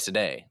 minutes twice a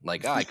day.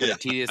 Like, I could have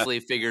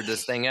tediously figured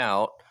this thing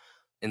out.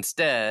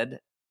 Instead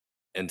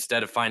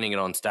of finding it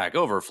on Stack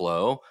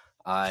Overflow,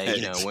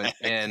 I went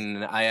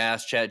and I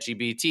asked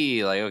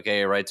ChatGPT, like,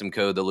 okay, write some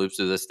code that loops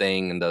through this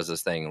thing and does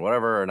this thing and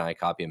whatever, and I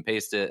copy and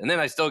paste it. And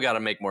then I still got to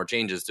make more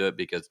changes to it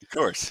because, of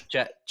course,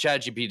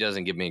 ChatGPT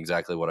doesn't give me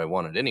exactly what I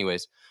wanted.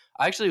 Anyways,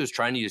 I actually was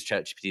trying to use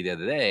ChatGPT the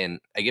other day, and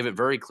I give it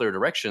very clear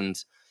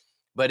directions,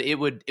 but it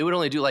would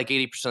only do like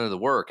 80% of the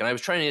work. And I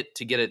was trying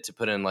to get it to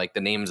put in like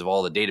the names of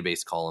all the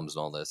database columns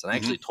and all this. And I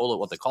actually told it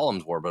what the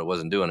columns were, but it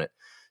wasn't doing it.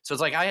 So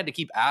it's like I had to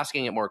keep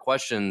asking it more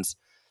questions,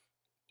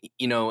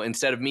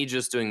 instead of me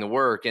just doing the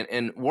work.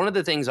 And one of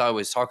the things I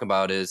always talk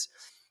about is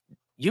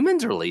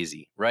humans are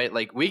lazy, right?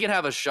 Like we could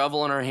have a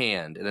shovel in our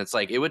hand and it's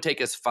like, it would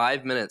take us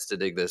 5 minutes to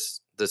dig this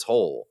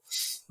hole,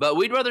 but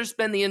we'd rather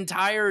spend the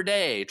entire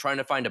day trying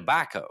to find a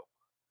backhoe.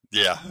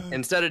 Yeah.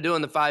 Instead of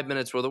doing the 5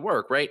 minutes worth of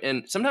work, right?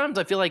 And sometimes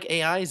I feel like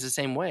AI is the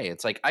same way.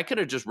 It's like I could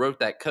have just wrote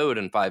that code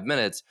in 5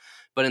 minutes,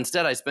 but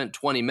instead I spent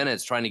 20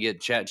 minutes trying to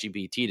get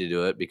ChatGPT to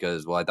do it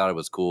because, well, I thought it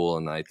was cool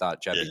and I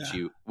thought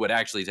ChatGPT would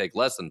actually take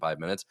less than 5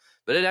 minutes,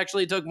 but it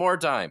actually took more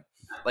time.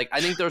 Like,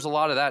 I think there's a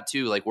lot of that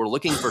too. Like, we're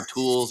looking for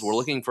tools, we're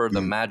looking for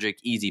the magic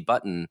easy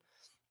button,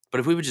 but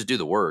if we would just do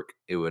the work,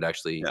 it would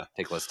actually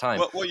take less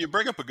time. Well, you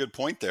bring up a good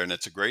point there, and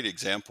it's a great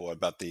example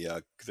about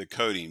the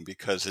coding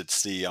because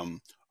it's the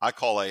I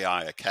call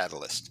AI a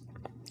catalyst.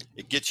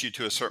 it gets you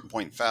to a certain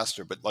point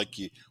faster. But like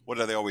what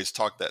do they always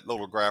talk, that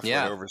little graph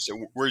Yeah. right over?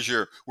 So where's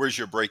your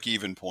break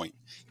even point?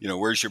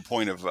 Where's your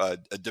point of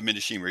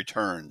diminishing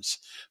returns?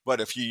 But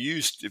if you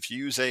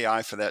use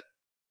AI for that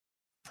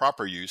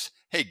proper use,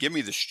 hey, give me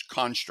the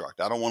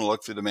construct. I don't want to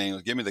look through the manual.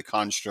 Give me the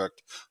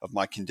construct of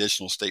my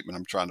conditional statement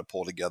I'm trying to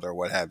pull together, or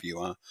what have you.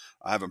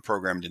 I haven't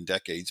programmed in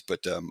decades,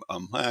 but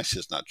that's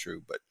just not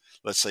true. But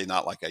let's say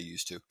not like I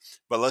used to.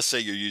 But let's say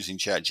you're using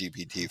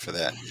ChatGPT for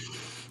that.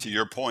 To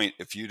your point,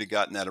 if you'd have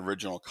gotten that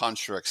original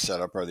construct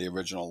set up or the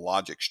original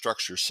logic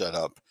structure set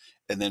up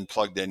and then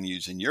plugged in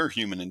using your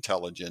human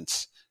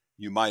intelligence,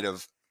 you might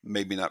have,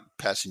 maybe not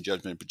passing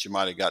judgment, but you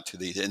might have got to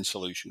the end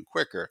solution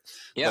quicker.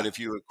 Yeah. But if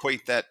you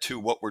equate that to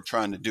what we're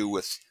trying to do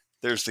with,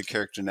 there's the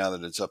character now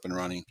that it's up and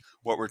running,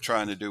 what we're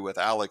trying to do with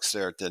Alex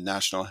there at the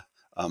National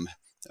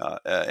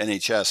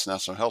NHS,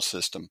 National Health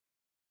System,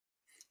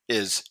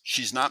 is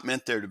she's not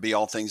meant there to be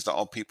all things to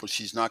all people.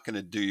 She's not going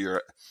to do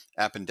your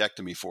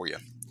appendectomy for you.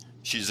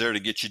 She's there to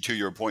get you to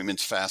your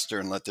appointments faster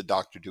and let the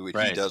doctor do what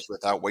he does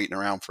without waiting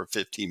around for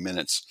 15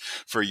 minutes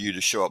for you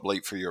to show up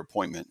late for your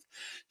appointment.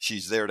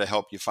 She's there to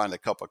help you find a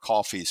cup of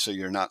coffee so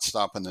you're not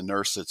stopping the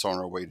nurse that's on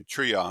her way to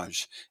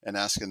triage and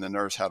asking the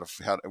nurse how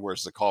to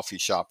where's the coffee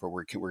shop, or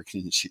where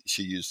can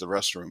she use the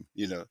restroom.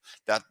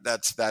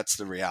 That's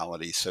the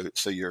reality.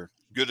 So you're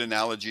good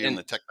analogy on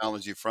the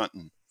technology front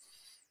and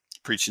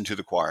preaching to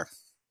the choir.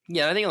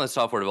 Yeah, I think on the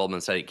software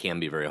development side, it can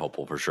be very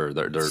helpful for sure.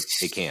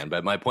 It can.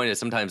 But my point is,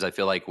 sometimes I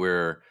feel like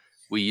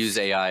we use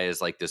AI as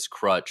like this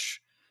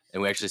crutch,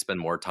 and we actually spend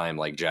more time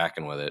like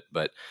jacking with it.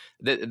 But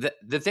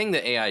the thing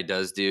that AI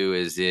does do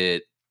is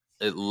it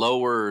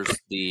lowers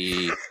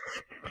the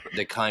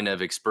kind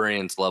of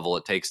experience level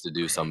it takes to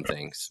do some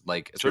things.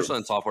 Like, especially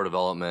in software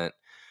development,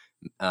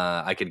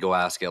 I could go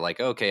ask it like,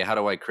 okay, how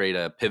do I create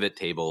a pivot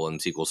table in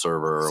SQL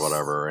Server or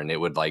whatever, and it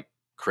would like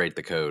create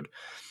the code.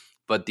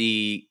 But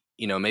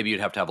maybe you'd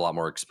have to have a lot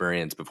more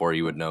experience before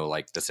you would know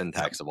like the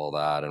syntax of all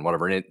that and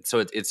whatever. And so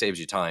it saves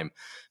you time.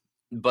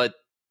 But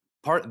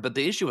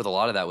the issue with a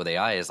lot of that with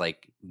AI is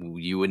like,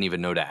 you wouldn't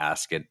even know to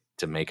ask it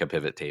to make a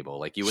pivot table.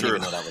 Like you wouldn't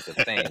even know that was a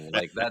thing.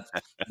 Like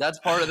that's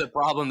part of the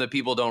problem that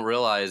people don't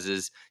realize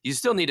is you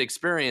still need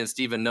experience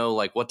to even know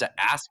like what to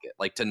ask it,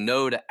 like to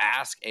know to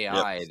ask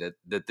AI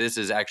that this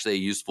is actually a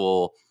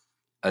useful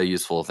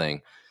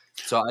thing.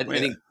 So I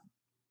think.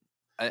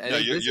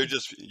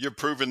 You're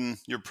proving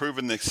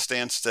the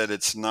stance that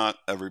it's not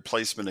a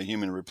replacement, a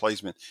human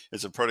replacement.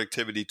 It's a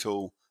productivity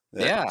tool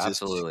that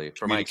absolutely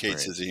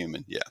communicates as a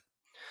human. Yeah.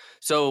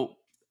 So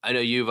I know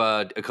you've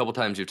a couple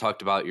times you've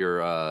talked about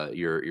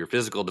your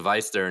physical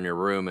device there in your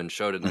room and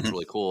showed it, and that's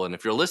really cool. And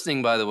if you're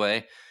listening, by the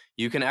way,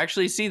 you can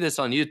actually see this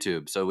on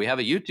YouTube. So we have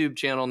a YouTube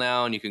channel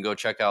now, and you can go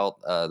check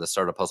out the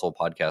Startup Hustle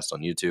podcast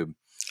on YouTube.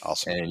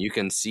 Awesome. And you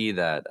can see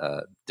that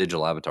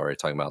digital avatar you're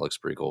talking about. Looks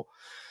pretty cool.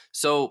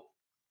 So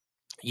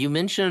you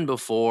mentioned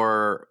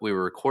before we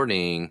were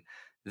recording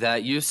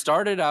that you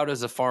started out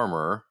as a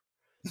farmer.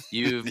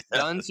 You've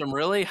done some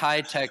really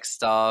high-tech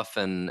stuff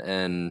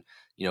and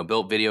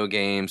built video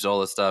games, all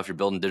this stuff. You're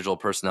building digital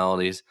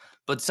personalities,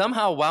 but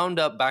somehow wound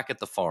up back at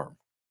the farm.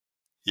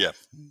 Yeah.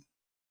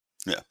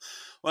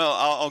 Well,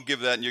 I'll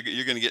give that. And you're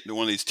going to get into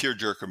one of these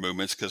tearjerker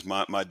movements because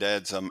my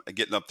dad's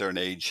getting up there in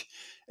age.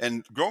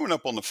 And growing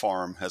up on the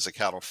farm as a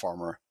cattle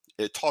farmer,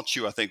 it taught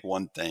you, I think,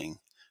 one thing.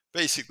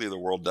 Basically, the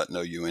world doesn't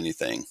owe you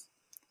anything.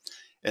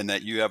 And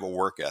that you have a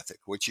work ethic.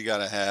 What you got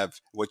to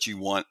have, what you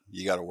want,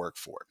 you got to work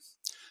for it.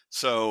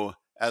 So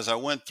as I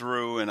went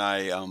through and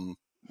I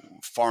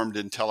farmed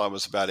until I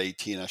was about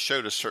 18, I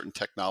showed a certain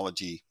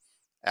technology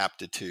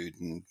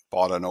aptitude and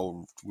bought an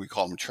old, we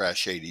call them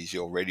trash 80s, the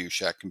old Radio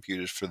Shack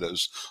computers for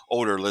those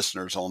older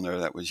listeners on there.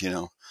 That was,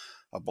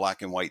 a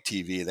black and white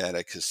TV that had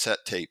a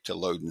cassette tape to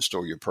load and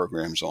store your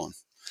programs on.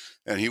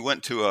 And he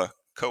went to a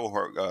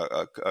cohort,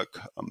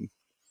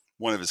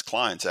 one of his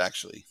clients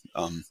actually,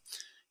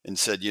 and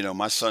said,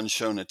 my son's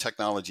shown a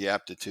technology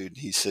aptitude.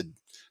 He said,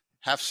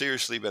 half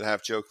seriously, but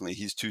half jokingly,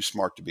 he's too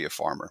smart to be a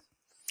farmer.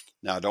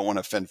 Now, I don't want to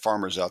offend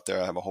farmers out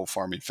there. I have a whole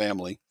farming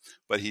family,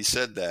 but he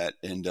said that.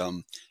 And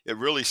it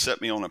really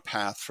set me on a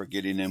path for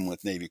getting in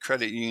with Navy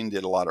Credit Union,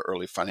 did a lot of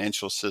early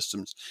financial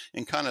systems,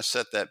 and kind of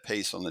set that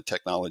pace on the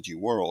technology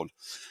world.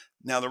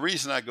 Now, the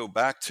reason I go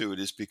back to it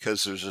is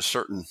because there's a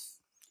certain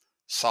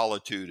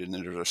solitude and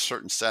there's a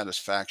certain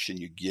satisfaction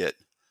you get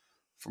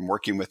from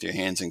working with your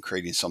hands and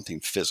creating something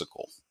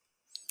physical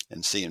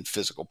and seeing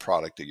physical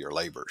product of your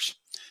labors.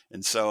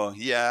 And so,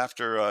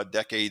 after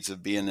decades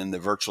of being in the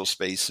virtual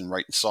space and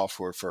writing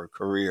software for a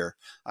career,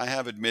 I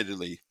have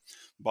admittedly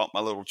bought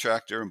my little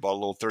tractor and bought a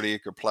little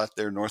 30-acre plat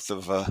there north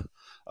of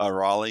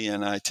Raleigh.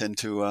 And I tend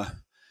to,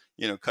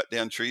 cut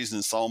down trees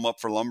and saw them up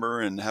for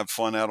lumber and have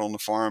fun out on the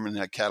farm and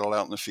have cattle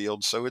out in the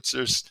field. So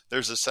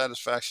there's a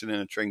satisfaction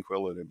and a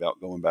tranquility about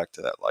going back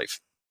to that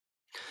life.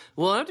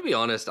 Well, I have to be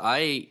honest.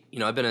 I've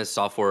been a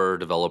software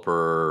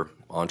developer,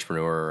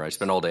 entrepreneur. I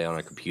spend all day on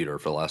a computer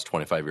for the last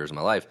 25 years of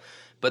my life.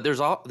 But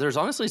there's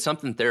honestly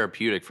something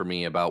therapeutic for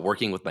me about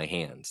working with my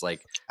hands.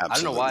 Like, I don't know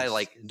Absolutely. why,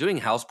 like doing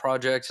house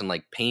projects and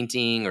like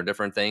painting or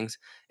different things.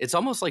 It's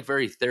almost like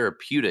very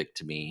therapeutic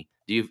to me.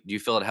 Do you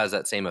feel it has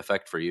that same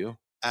effect for you?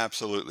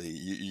 Absolutely.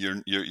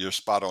 You're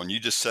spot on. You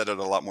just said it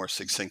a lot more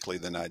succinctly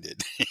than I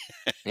did.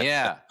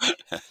 Yeah.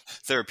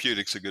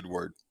 Therapeutic's a good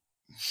word.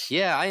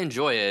 Yeah, I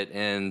enjoy it.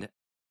 And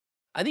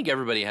I think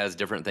everybody has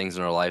different things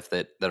in their life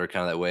that are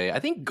kind of that way. I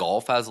think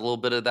golf has a little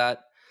bit of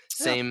that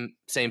Yeah.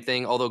 same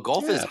thing. Although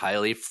golf is Yeah.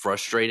 highly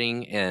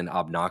frustrating and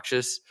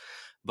obnoxious,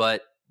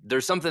 but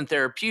there's something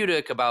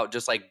therapeutic about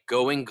just like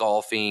going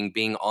golfing,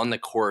 being on the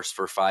course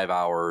for 5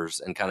 hours,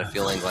 and kind of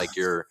feeling like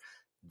you're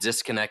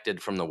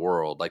disconnected from the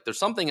world. Like there's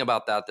something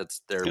about that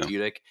that's Yeah.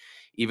 therapeutic,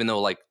 even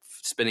though like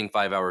spending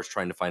 5 hours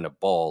trying to find a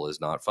ball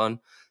is not fun.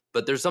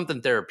 But there's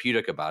something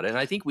therapeutic about it, and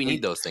I think we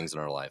need those things in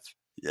our life.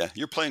 Yeah,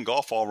 you're playing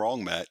golf all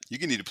wrong, Matt. You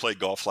need to play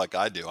golf like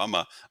I do. I'm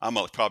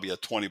probably a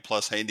 20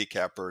 plus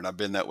handicapper, and I've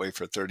been that way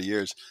for 30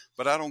 years.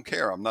 But I don't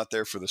care. I'm not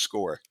there for the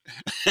score.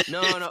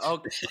 No,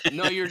 okay.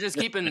 No, you're just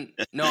keeping.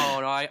 No.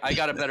 I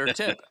got a better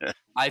tip.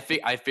 I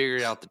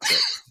figured out the trick.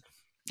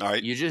 All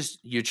right.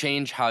 You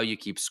change how you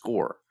keep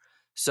score.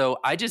 So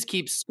I just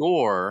keep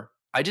score.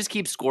 I just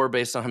keep score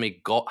based on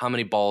how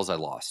many balls I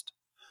lost.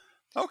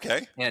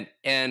 Okay. And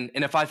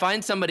if I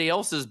find somebody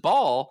else's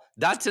ball,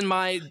 that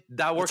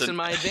works in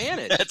my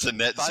advantage. That's a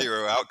net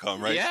zero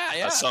outcome, right?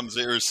 Yeah. A sum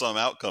zero sum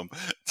outcome.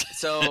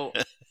 So,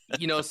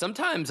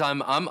 sometimes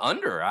I'm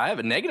under. I have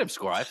a negative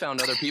score. I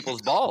found other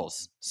people's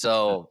balls.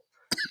 So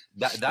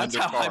that's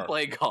how I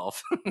play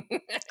golf. I'm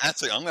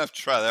gonna have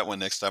to try that one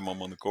next time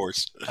I'm on the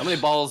course. How many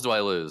balls do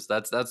I lose?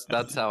 That's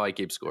how I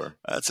keep score.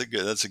 That's a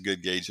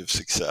good gauge of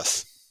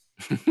success.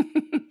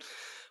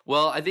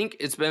 Well, I think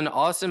it's been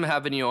awesome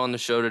having you on the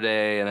show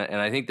today,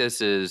 and I think this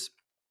is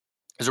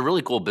a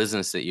really cool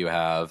business that you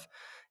have,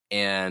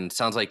 and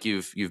sounds like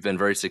you've been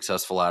very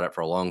successful at it for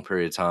a long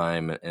period of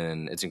time,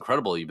 and it's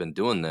incredible you've been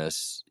doing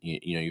this.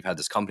 You've had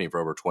this company for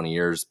over 20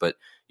 years, but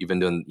you've been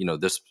doing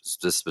this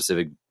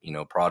specific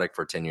product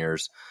for 10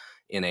 years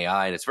in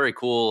AI, and it's very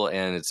cool,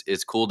 and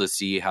it's cool to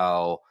see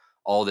how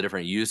all the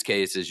different use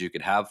cases you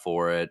could have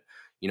for it.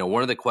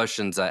 One of the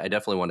questions I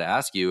definitely want to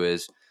ask you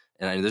is,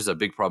 and this is a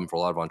big problem for a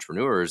lot of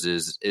entrepreneurs,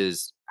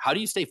 is how do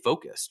you stay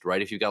focused,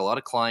 right? If you've got a lot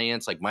of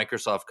clients, like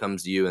Microsoft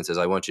comes to you and says,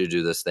 I want you to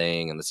do this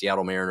thing, and the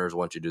Seattle Mariners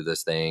want you to do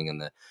this thing,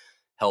 and the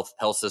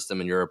health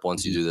system in Europe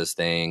wants you to do this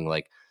thing.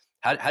 Like,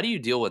 how do you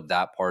deal with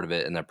that part of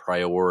it and the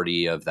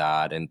priority of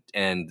that,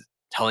 and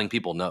telling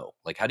people no?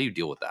 Like, how do you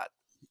deal with that?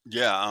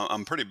 Yeah,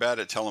 I'm pretty bad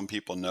at telling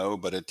people no,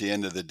 but at the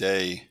end of the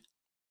day,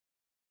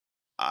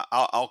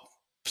 I'll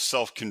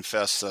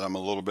self-confess that I'm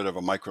a little bit of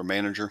a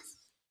micromanager.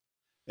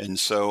 And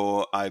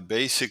so I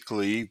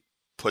basically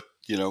put,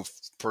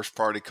 first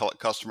party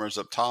customers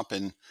up top.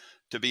 And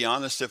to be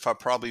honest, if I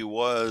probably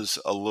was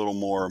a little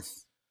more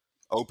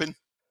open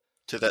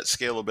to that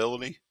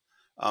scalability,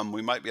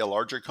 we might be a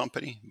larger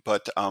company.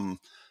 But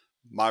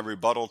my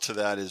rebuttal to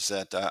that is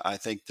that I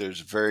think there's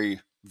very,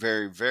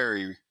 very,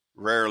 very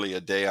rarely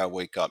a day I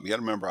wake up. You got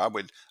to remember,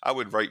 I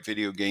would write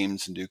video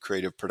games and do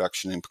creative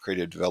production and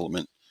creative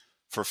development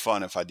for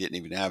fun if I didn't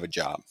even have a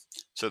job.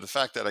 So the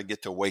fact that I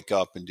get to wake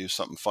up and do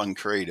something fun,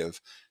 creative,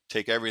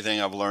 take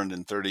everything I've learned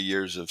in 30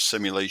 years of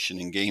simulation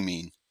and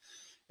gaming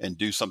and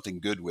do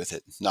something good with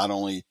it. Not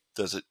only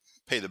does it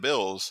pay the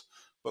bills,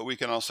 but we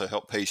can also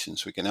help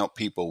patients. We can help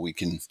people. We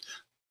can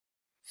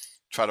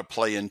try to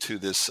play into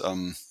this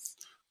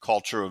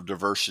culture of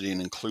diversity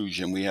and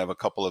inclusion. We have a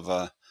couple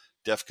of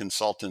deaf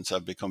consultants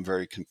I've become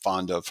very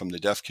fond of from the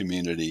deaf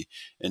community,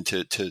 and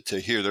to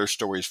hear their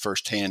stories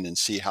firsthand and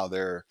see how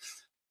they're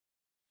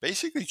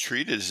basically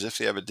treated as if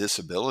they have a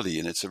disability.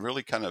 And it's a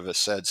really kind of a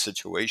sad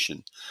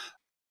situation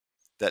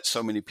that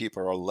so many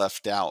people are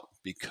left out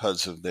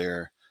because of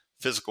their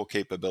physical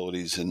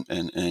capabilities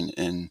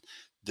and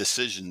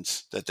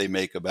decisions that they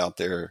make about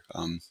their,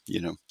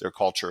 their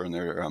culture and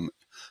their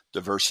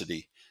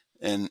diversity.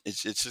 And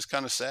it's just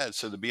kind of sad.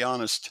 So to be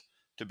honest,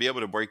 to be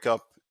able to break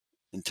up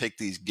and take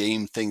these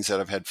game things that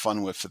I've had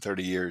fun with for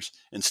 30 years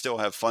and still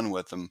have fun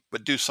with them,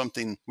 but do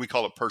something, we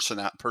call it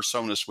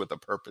personas with a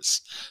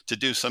purpose, to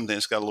do something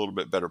that's got a little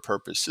bit better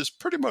purpose is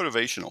pretty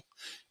motivational.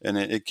 And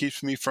it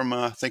keeps me from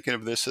thinking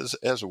of this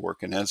as a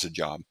work and as a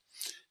job,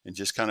 and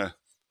just kind of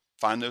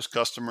find those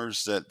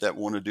customers that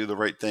want to do the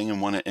right thing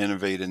and want to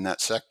innovate in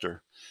that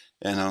sector.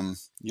 And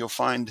you'll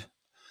find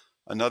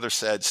another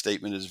sad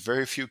statement is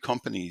very few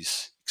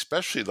companies,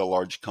 especially the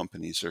large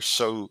companies, are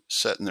so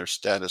set in their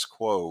status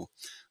quo,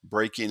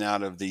 breaking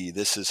out of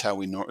this is how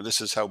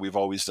we've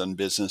always done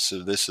business,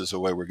 so this is the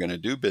way we're going to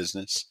do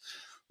business.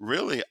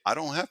 Really, I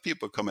don't have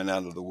people coming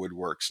out of the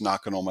woodworks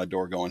knocking on my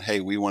door going, hey,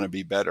 we want to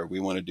be better.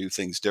 We want to do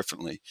things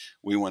differently.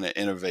 We want to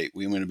innovate.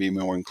 We want to be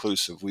more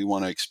inclusive. We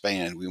want to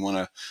expand. We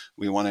want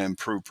to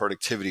improve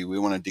productivity. We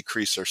want to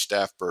decrease our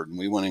staff burden.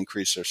 We want to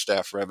increase our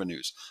staff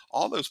revenues.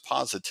 All those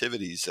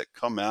positivities that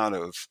come out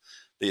of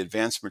the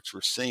advancements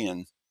we're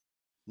seeing,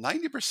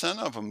 90%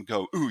 of them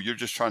go, "Ooh, you're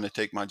just trying to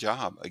take my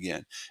job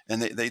again."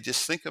 And they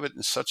just think of it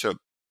in such a,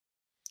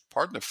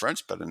 pardon the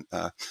French, but in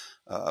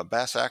a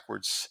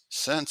bass-backwards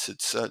sense.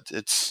 It's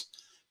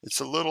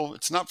a little,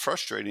 it's not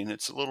frustrating.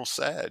 It's a little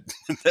sad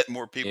that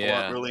more people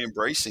aren't really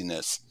embracing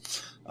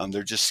this.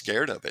 They're just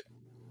scared of it.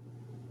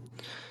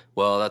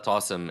 Well, that's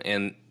awesome.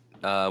 And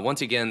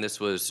once again, this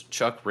was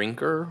Chuck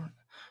Rinker,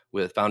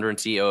 with founder and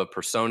CEO of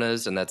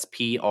Personas, and that's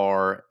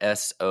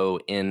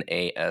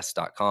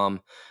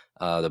PRSONAS.com.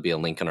 There'll be a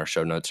link in our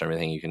show notes and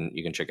everything.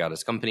 You can check out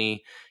his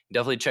company.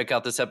 Definitely check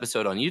out this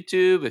episode on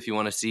YouTube if you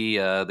want to see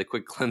the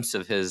quick glimpse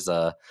of his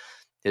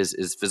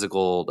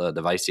physical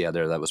device he had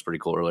there. That was pretty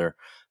cool earlier.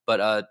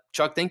 But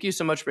Chuck, thank you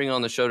so much for being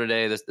on the show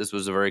today. This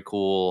was a very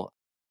cool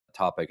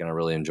topic, and I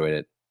really enjoyed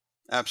it.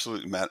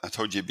 Absolutely, Matt. I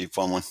told you it'd be a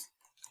fun one.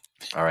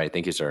 All right.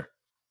 Thank you, sir.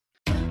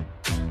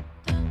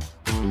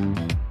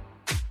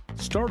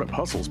 Startup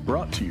Hustles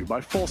brought to you by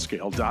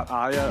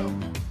Fullscale.io,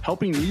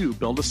 helping you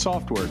build a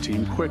software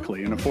team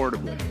quickly and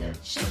affordably.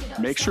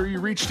 Make sure you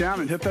reach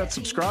down and hit that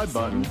subscribe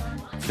button,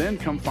 then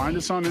come find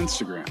us on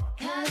Instagram.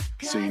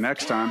 See you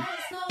next time.